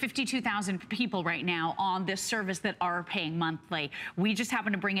 There are 52,000 people right now on this service that are paying monthly. We just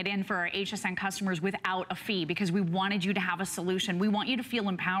happen to bring it in for our HSN customers without a fee because we wanted you to have a solution. We want you to feel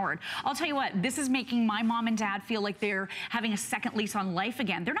empowered. I'll tell you what, this is making my mom and dad feel like they're having a second lease on life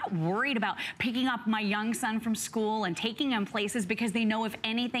again. They're not worried about picking up my young son from school and taking him places because they know if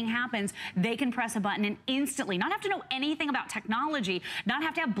anything happens, they can press a button and instantly, not have to know anything about technology, not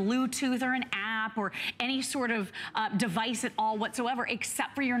have to have Bluetooth or an app or any sort of device at all whatsoever,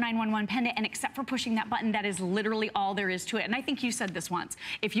 except for your 911 pendant and except for pushing that button. That is literally all there is to it. And I think you said this once.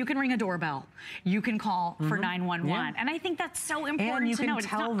 If you can ring a doorbell, you can call for 911. Yeah. And I think that's so important to know.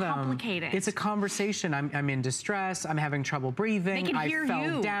 It's not complicated. It's a conversation. I'm in distress. I'm having trouble breathing. They can hear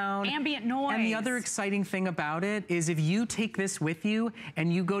you. Down. Ambient noise. And the other exciting thing about it is if you take this with you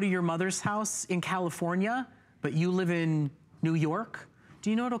and you go to your mother's house in California, but you live in New York, do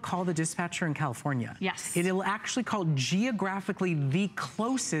you know it'll call the dispatcher in California? Yes. It'll actually call geographically the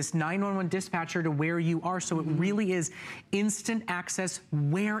closest 911 dispatcher to where you are. So it really is instant access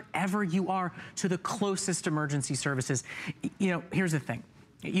wherever you are to the closest emergency services. You know, here's the thing.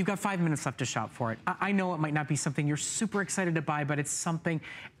 You've got 5 minutes left to shop for it. I know it might not be something you're super excited to buy, but it's something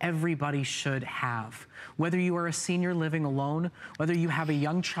everybody should have. Whether you are a senior living alone, whether you have a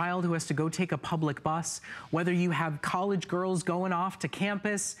young child who has to go take a public bus, whether you have college girls going off to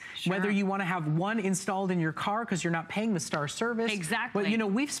campus, whether you want to have one installed in your car because you're not paying the star service. Exactly. But you know,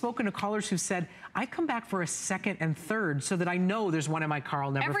 we've spoken to callers who said, I come back for a second and third so that I know there's one in my car, I'll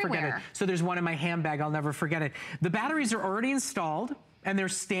never forget it. So there's one in my handbag, I'll never forget it. The batteries are already installed. And they're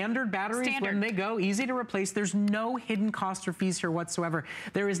standard batteries when they go, easy to replace. There's no hidden cost or fees here whatsoever.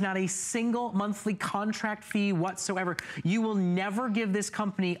 There is not a single monthly contract fee whatsoever. You will never give this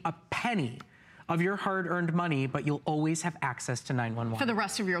company a penny of your hard-earned money, but you'll always have access to 911. For the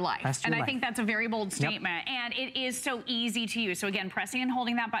rest of your life. I think that's a very bold statement. And it is so easy to use. So again, pressing and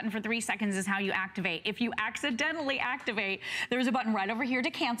holding that button for 3 seconds is how you activate. If you accidentally activate, there's a button right over here to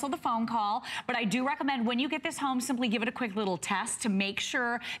cancel the phone call. But I do recommend when you get this home, simply give it a quick little test to make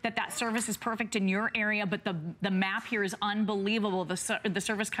sure that that service is perfect in your area. But the map here is unbelievable. The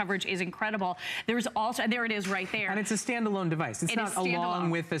service coverage is incredible. There's also, there it is right there. And it's a standalone device. It's not along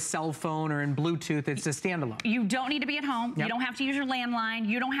with a cell phone or in Bluetooth. It's a standalone. You don't need to be at home. You don't have to use your landline.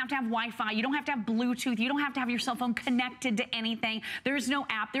 You don't have to have Wi-Fi. You don't have to have Bluetooth. You don't have to have your cell phone connected to anything. There's no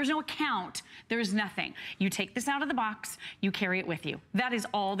app. There's no account. There's nothing. You take this out of the box. You carry it with you. That is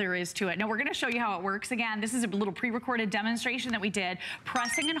all there is to it. Now, we're going to show you how it works. Again, this is a little pre-recorded demonstration that we did.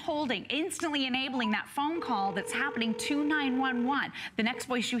 Pressing and holding, instantly enabling that phone call that's happening to 911. The next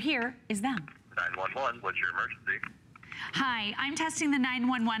voice you hear is them. 911, what's your emergency? Hi, I'm testing the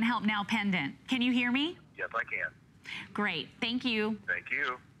 911 Help Now pendant. Can you hear me? Yes, I can. Great, thank you. Thank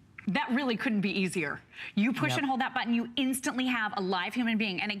you. That really couldn't be easier. You push and hold that button, you instantly have a live human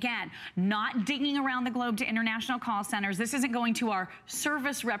being. And again, not digging around the globe to international call centers. This isn't going to our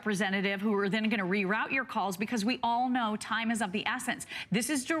service representative who are then going to reroute your calls, because we all know time is of the essence. This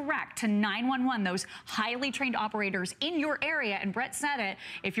is direct to 911, those highly trained operators in your area. And Brett said it,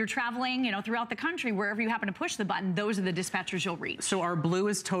 if you're traveling, you know, throughout the country, wherever you happen to push the button, those are the dispatchers you'll reach. So our blue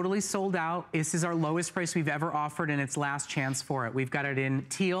is totally sold out. This is our lowest price we've ever offered, and it's last chance for it. We've got it in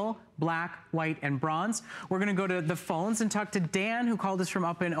teal, black, white, and bronze. We're going to go to the phones and talk to Dan, who called us from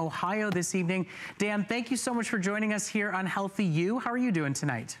up in Ohio this evening. Dan, thank you so much for joining us here on Healthy You. How are you doing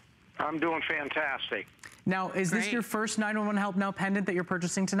tonight? I'm doing fantastic. Now, is this your first 911 Help Now pendant that you're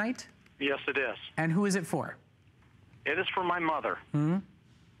purchasing tonight? Yes, it is. And who is it for? It is for my mother. Mm-hmm.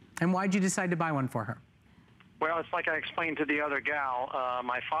 And why'd you decide to buy one for her? Well, it's like I explained to the other gal.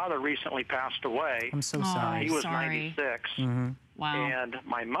 My father recently passed away. I'm so sorry. He was 96. Mm-hmm. Wow. And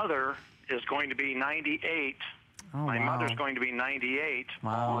my mother is going to be 98. My mother's going to be 98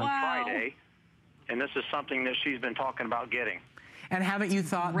 on Friday. And this is something that she's been talking about getting. And haven't you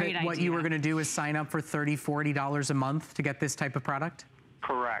thought that what you were going to do is sign up for $30, $40 a month to get this type of product?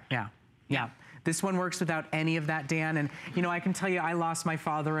 Correct. Yeah. Yeah. This one works without any of that, Dan. And, you know, I can tell you, I lost my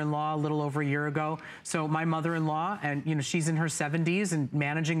father-in-law a little over a year ago. So my mother-in-law, and, you know, she's in her 70s and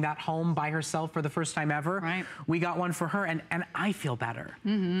managing that home by herself for the first time ever. Right. We got one for her, and I feel better.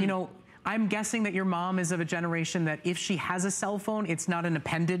 Mm-hmm. You know, I'm guessing that your mom is of a generation that if she has a cell phone, it's not an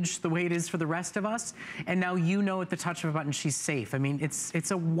appendage the way it is for the rest of us. And now you know at the touch of a button, she's safe. I mean,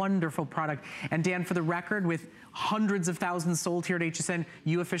 it's a wonderful product. And Dan, for the record, with hundreds of thousands sold here at HSN,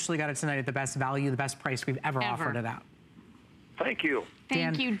 you officially got it tonight at the best value, the best price we've ever offered it out. Thank you.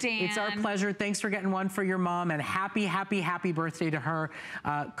 Thank you, Dan. It's our pleasure. Thanks for getting one for your mom, and happy, happy, happy birthday to her.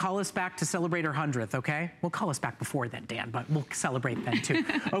 Call us back to celebrate her 100th, okay? Well, call us back before then, Dan, but we'll celebrate then too.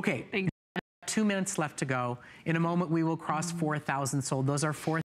 Okay. 2 minutes left to go. In a moment, we will cross 4,000 sold. Those are 4,000